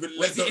didn't.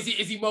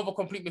 Is he more of a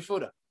complete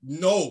midfielder?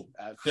 No,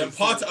 then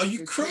Partey. Are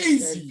you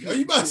crazy? Are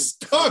you mad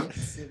stunned?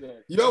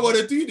 You don't want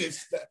to do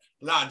this,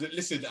 lad.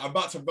 Listen, I'm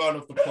about to round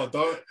off the pod.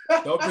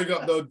 Don't bring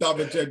up no dumb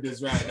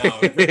agendas right now.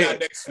 Bring that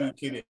next week,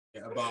 innit?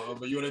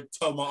 But you want to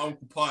tell my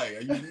Uncle Partey?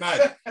 Are you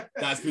mad?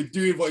 That's been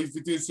doing what he's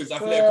been doing since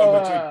Atletico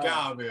Madrid. Get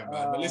out of here,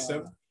 man. But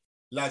listen,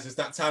 lads, it's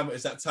that time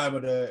of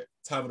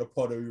the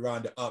pod that we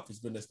round it up. It's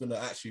been an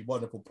actually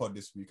wonderful pod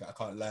this week. I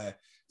can't lie.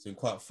 It's been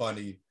quite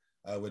funny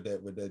with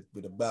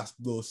the bass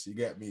blues. You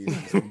get me?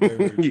 It's been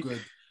very, very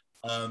good.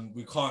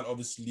 We can't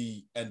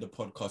obviously end the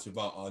podcast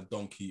without our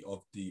donkey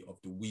of the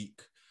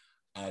week.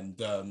 And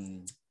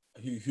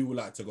who would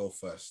like to go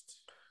first?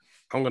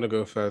 I'm gonna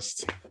go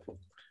first.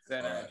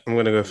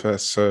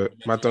 So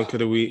my donkey of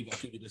the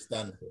week,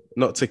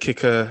 not to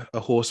kick a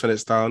horse when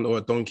it's down or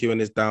a donkey when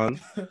it's down,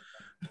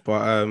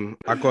 but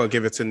I gotta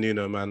give it to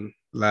Nuno, man.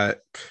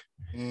 Like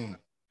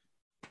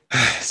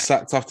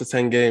sacked after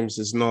 10 games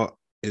is not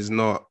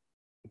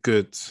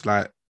good,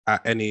 like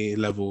at any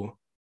level.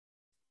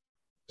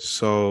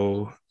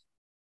 So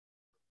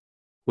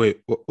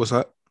wait, what's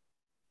that?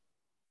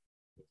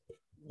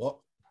 What?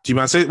 Do you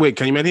mind saying? Wait,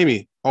 can you hear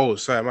me? Oh,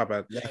 sorry, my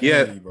bad.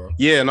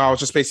 Yeah. No, I was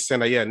just basically saying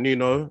that. Yeah,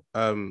 Nuno.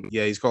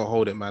 He's got to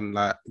hold it, man.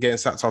 Like getting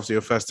sacked after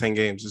your first 10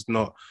 games is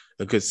not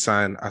a good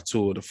sign at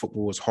all. The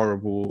football was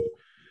horrible,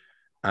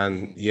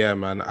 and yeah,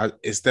 man,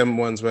 it's them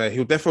ones where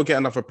he'll definitely get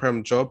another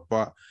Prem job,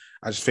 but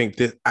I just think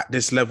at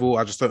this level,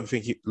 I just don't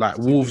think he like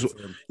Wolves.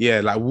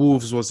 Yeah, like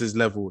Wolves was his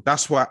level.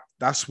 That's why.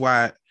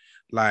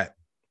 Like,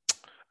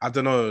 I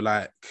don't know,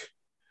 like.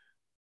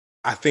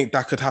 I think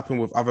that could happen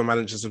with other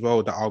managers as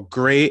well that are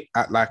great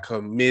at like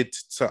a mid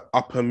to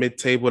upper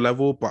mid-table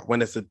level, but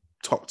when it's the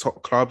top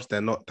clubs,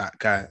 they're not that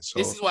guy. So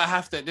this is what I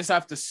have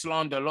to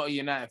slander a lot of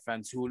United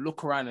fans who will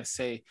look around and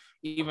say,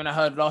 even I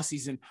heard last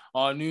season,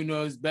 oh,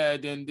 Nuno's better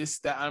than this,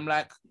 that. I'm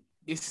like,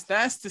 it's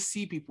nice to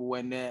see people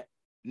when they're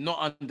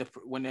not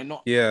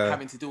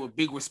having to do a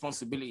big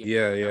responsibility.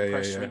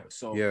 Yeah.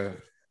 So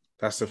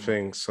that's the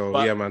thing. So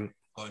yeah, man.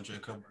 Go on,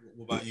 Jacob.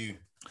 What about you?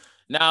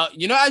 Now,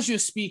 as you're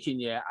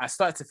speaking, I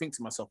started to think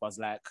to myself, I was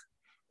like,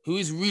 who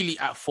is really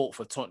at fault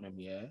for Tottenham,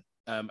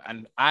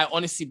 and I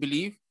honestly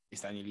believe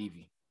it's Daniel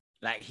Levy.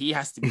 Like, he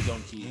has to be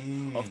donkey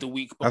of the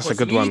week. That's a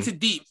good one.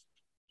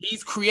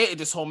 He's created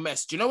this whole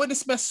mess. Do you know where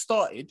this mess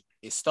started?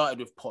 It started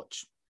with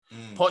Poch.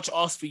 Poch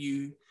asked for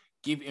you,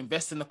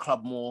 invest in the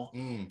club more,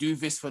 do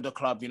this for the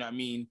club, you know what I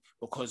mean?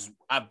 Because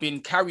I've been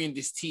carrying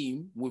this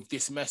team with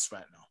this mess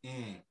right now.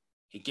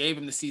 He gave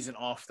him the season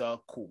after,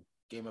 cool.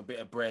 Gave him a bit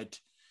of bread.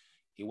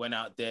 He went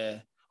out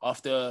there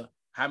after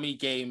how many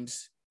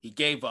games he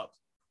gave up.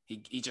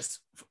 He just,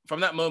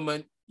 from that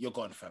moment, you're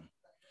gone, fam.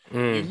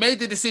 You've made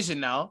the decision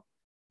now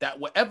that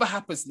whatever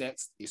happens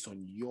next, it's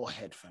on your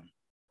head, fam.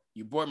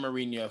 You brought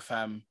Mourinho,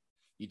 fam.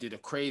 You did a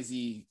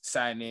crazy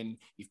signing.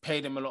 You've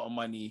paid him a lot of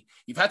money.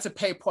 You've had to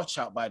pay Poch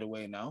out, by the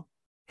way, now.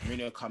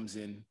 Mourinho comes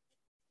in.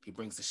 He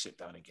brings the shit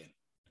down again.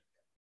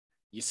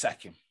 You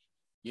sack him.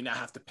 You now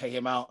have to pay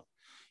him out.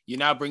 You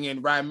now bring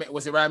in Ryan.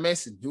 Was it Ryan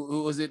Mason?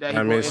 Who was it that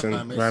Ryan Mason?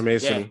 Ryan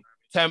Mason. Yeah.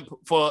 Temp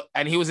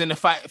and he was in the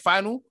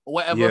final or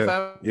whatever.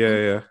 Fam.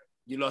 Yeah.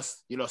 You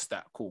lost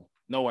that. Cool.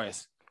 No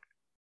worries.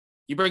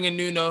 You bring in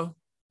Nuno.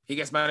 He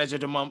gets manager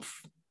of the month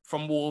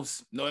from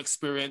Wolves. No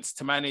experience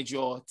to manage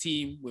your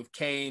team with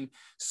Kane,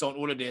 Son,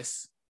 all of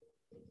this.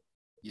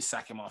 You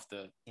sack him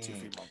after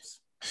 2-3 months.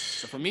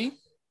 So for me,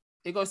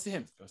 it goes to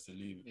him.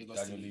 It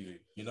goes to Levy.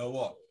 You know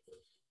what?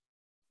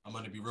 I'm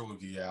going to be real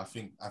with you. Yeah, I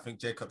think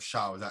Jacob's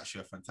shout was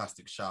actually a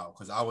fantastic shout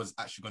because I was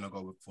actually going to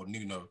go for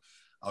Nuno.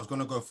 I was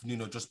going to go for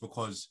Nuno just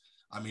because,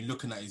 I mean,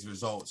 looking at his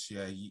results,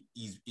 yeah,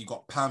 he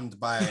got pammed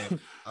by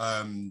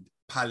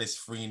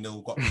Palace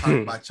 3-0, got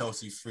pammed by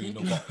Chelsea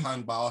 3-0, got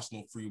pammed by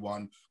Arsenal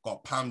 3-1,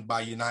 got pammed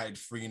by United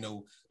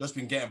 3-0. Just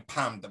been getting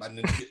pammed, and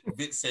then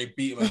Vitesse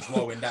beat him as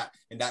well in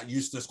that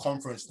useless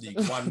Conference League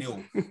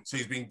 1-0. So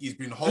he's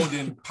been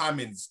holding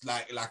pammings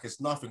like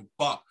it's nothing,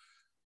 but.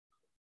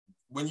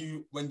 When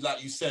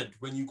like you said,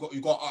 when you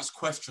got asked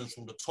questions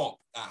from the top,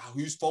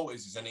 whose fault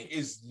is this? And it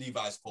is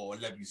Levi's fault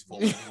or Levy's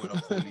fault,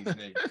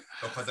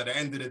 because at the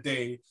end of the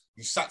day,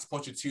 you sacked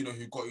Pochettino,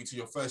 who got you to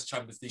your first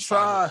Champions League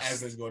final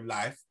ever in your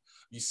life.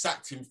 You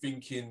sacked him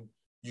thinking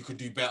you could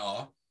do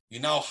better. You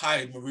now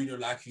hired Mourinho,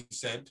 like you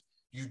said.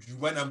 You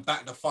went and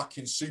backed the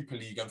fucking Super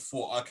League and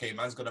thought, okay,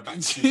 man's gonna back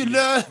the Super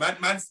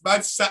League.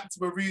 Man sacked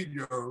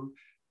Mourinho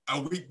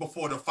a week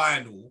before the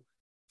final,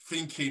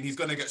 thinking he's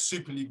gonna get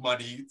Super League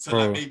money to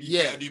like maybe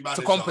get a new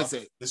manager to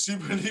compensate. The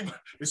Super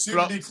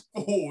League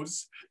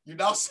falls. You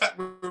now sack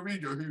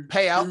Mourinho, who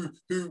pay out.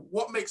 Who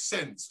what makes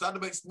sense? That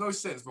makes no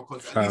sense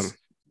because at least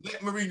let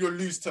Mourinho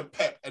lose to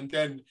Pep and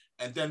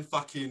then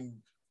fucking,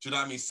 do you know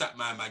what I mean? Sack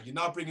man. You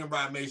now bring in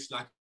Ryan Mason,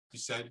 like you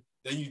said.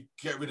 Then you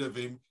get rid of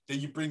him. Then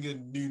you bring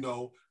in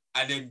Nuno,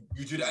 and then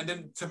you do that. And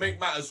then to make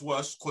matters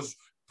worse, because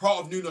part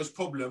of Nuno's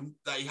problem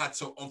that he had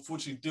to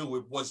unfortunately deal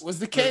with was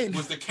the Kane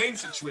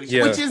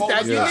situation, which is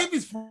Daniel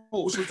Levy's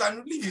fault. Which was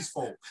Daniel Levy's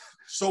fault.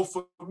 So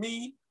for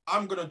me,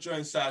 I'm gonna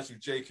join sides with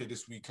JK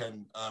this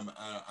weekend, and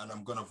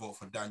I'm gonna vote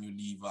for Daniel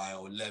Levy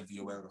or Levy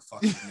or whatever the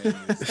fuck his name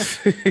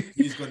is.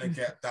 He's gonna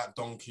get that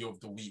donkey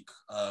of the week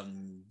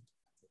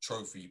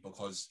trophy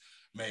because.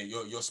 Mate,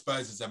 your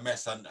Spurs is a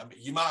mess, and I mean,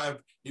 he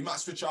might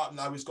switch it up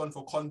now. He's gone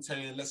for Conte,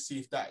 and let's see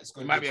if that is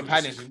going to be a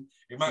panic.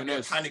 It might be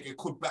a panic. It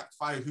could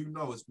backfire. Who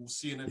knows? We'll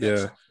see in the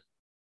next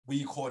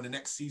week or in the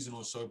next season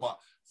or so. But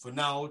for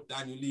now,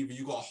 Daniel Levy,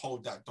 you got to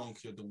hold that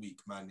donkey of the week,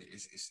 man.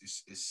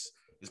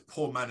 It's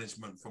poor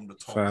management from the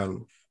top,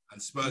 and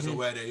Spurs are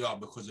where they are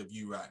because of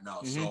you right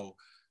now. So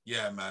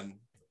yeah, man,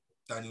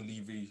 Daniel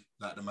Levy,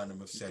 like the man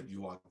have said,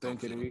 you are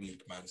Dunk of the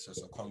Week, man. So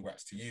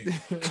congrats to you.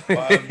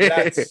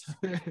 Lads,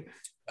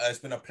 it's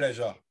been a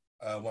pleasure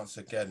once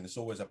again. It's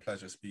always a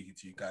pleasure speaking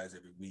to you guys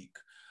every week.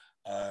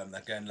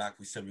 Again, like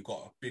we said, we've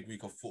got a big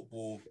week of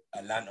football,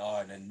 Atlanta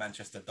and then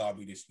Manchester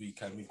Derby this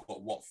weekend. We've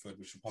got Watford,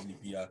 which will probably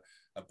be a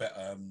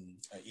better, an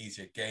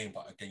easier game,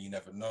 but again, you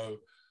never know.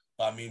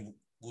 But I mean,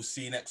 we'll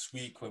see next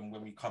week when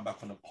we come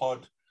back on the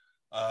pod.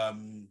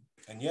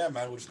 And yeah,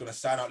 man, we're just going to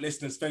sign out.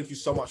 Listeners, thank you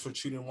so much for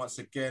tuning in once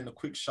again. A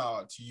quick shout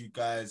out to you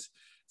guys.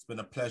 It's been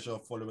a pleasure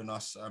following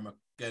us.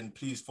 Again,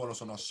 please follow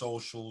us on our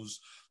socials.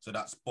 So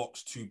that's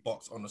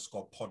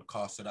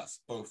box2box_podcast. So that's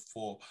both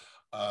for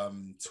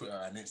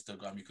Twitter and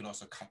Instagram. You can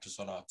also catch us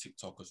on our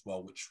TikTok as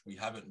well, which we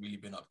haven't really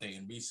been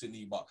updating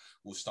recently, but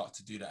we'll start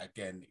to do that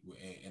again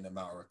in a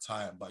matter of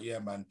time. But yeah,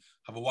 man,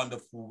 have a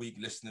wonderful week,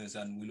 listeners,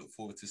 and we look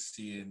forward to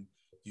seeing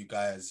you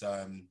guys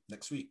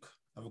next week.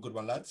 Have a good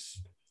one,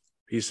 lads.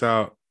 Peace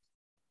out.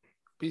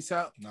 Peace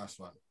out. Nice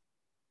one.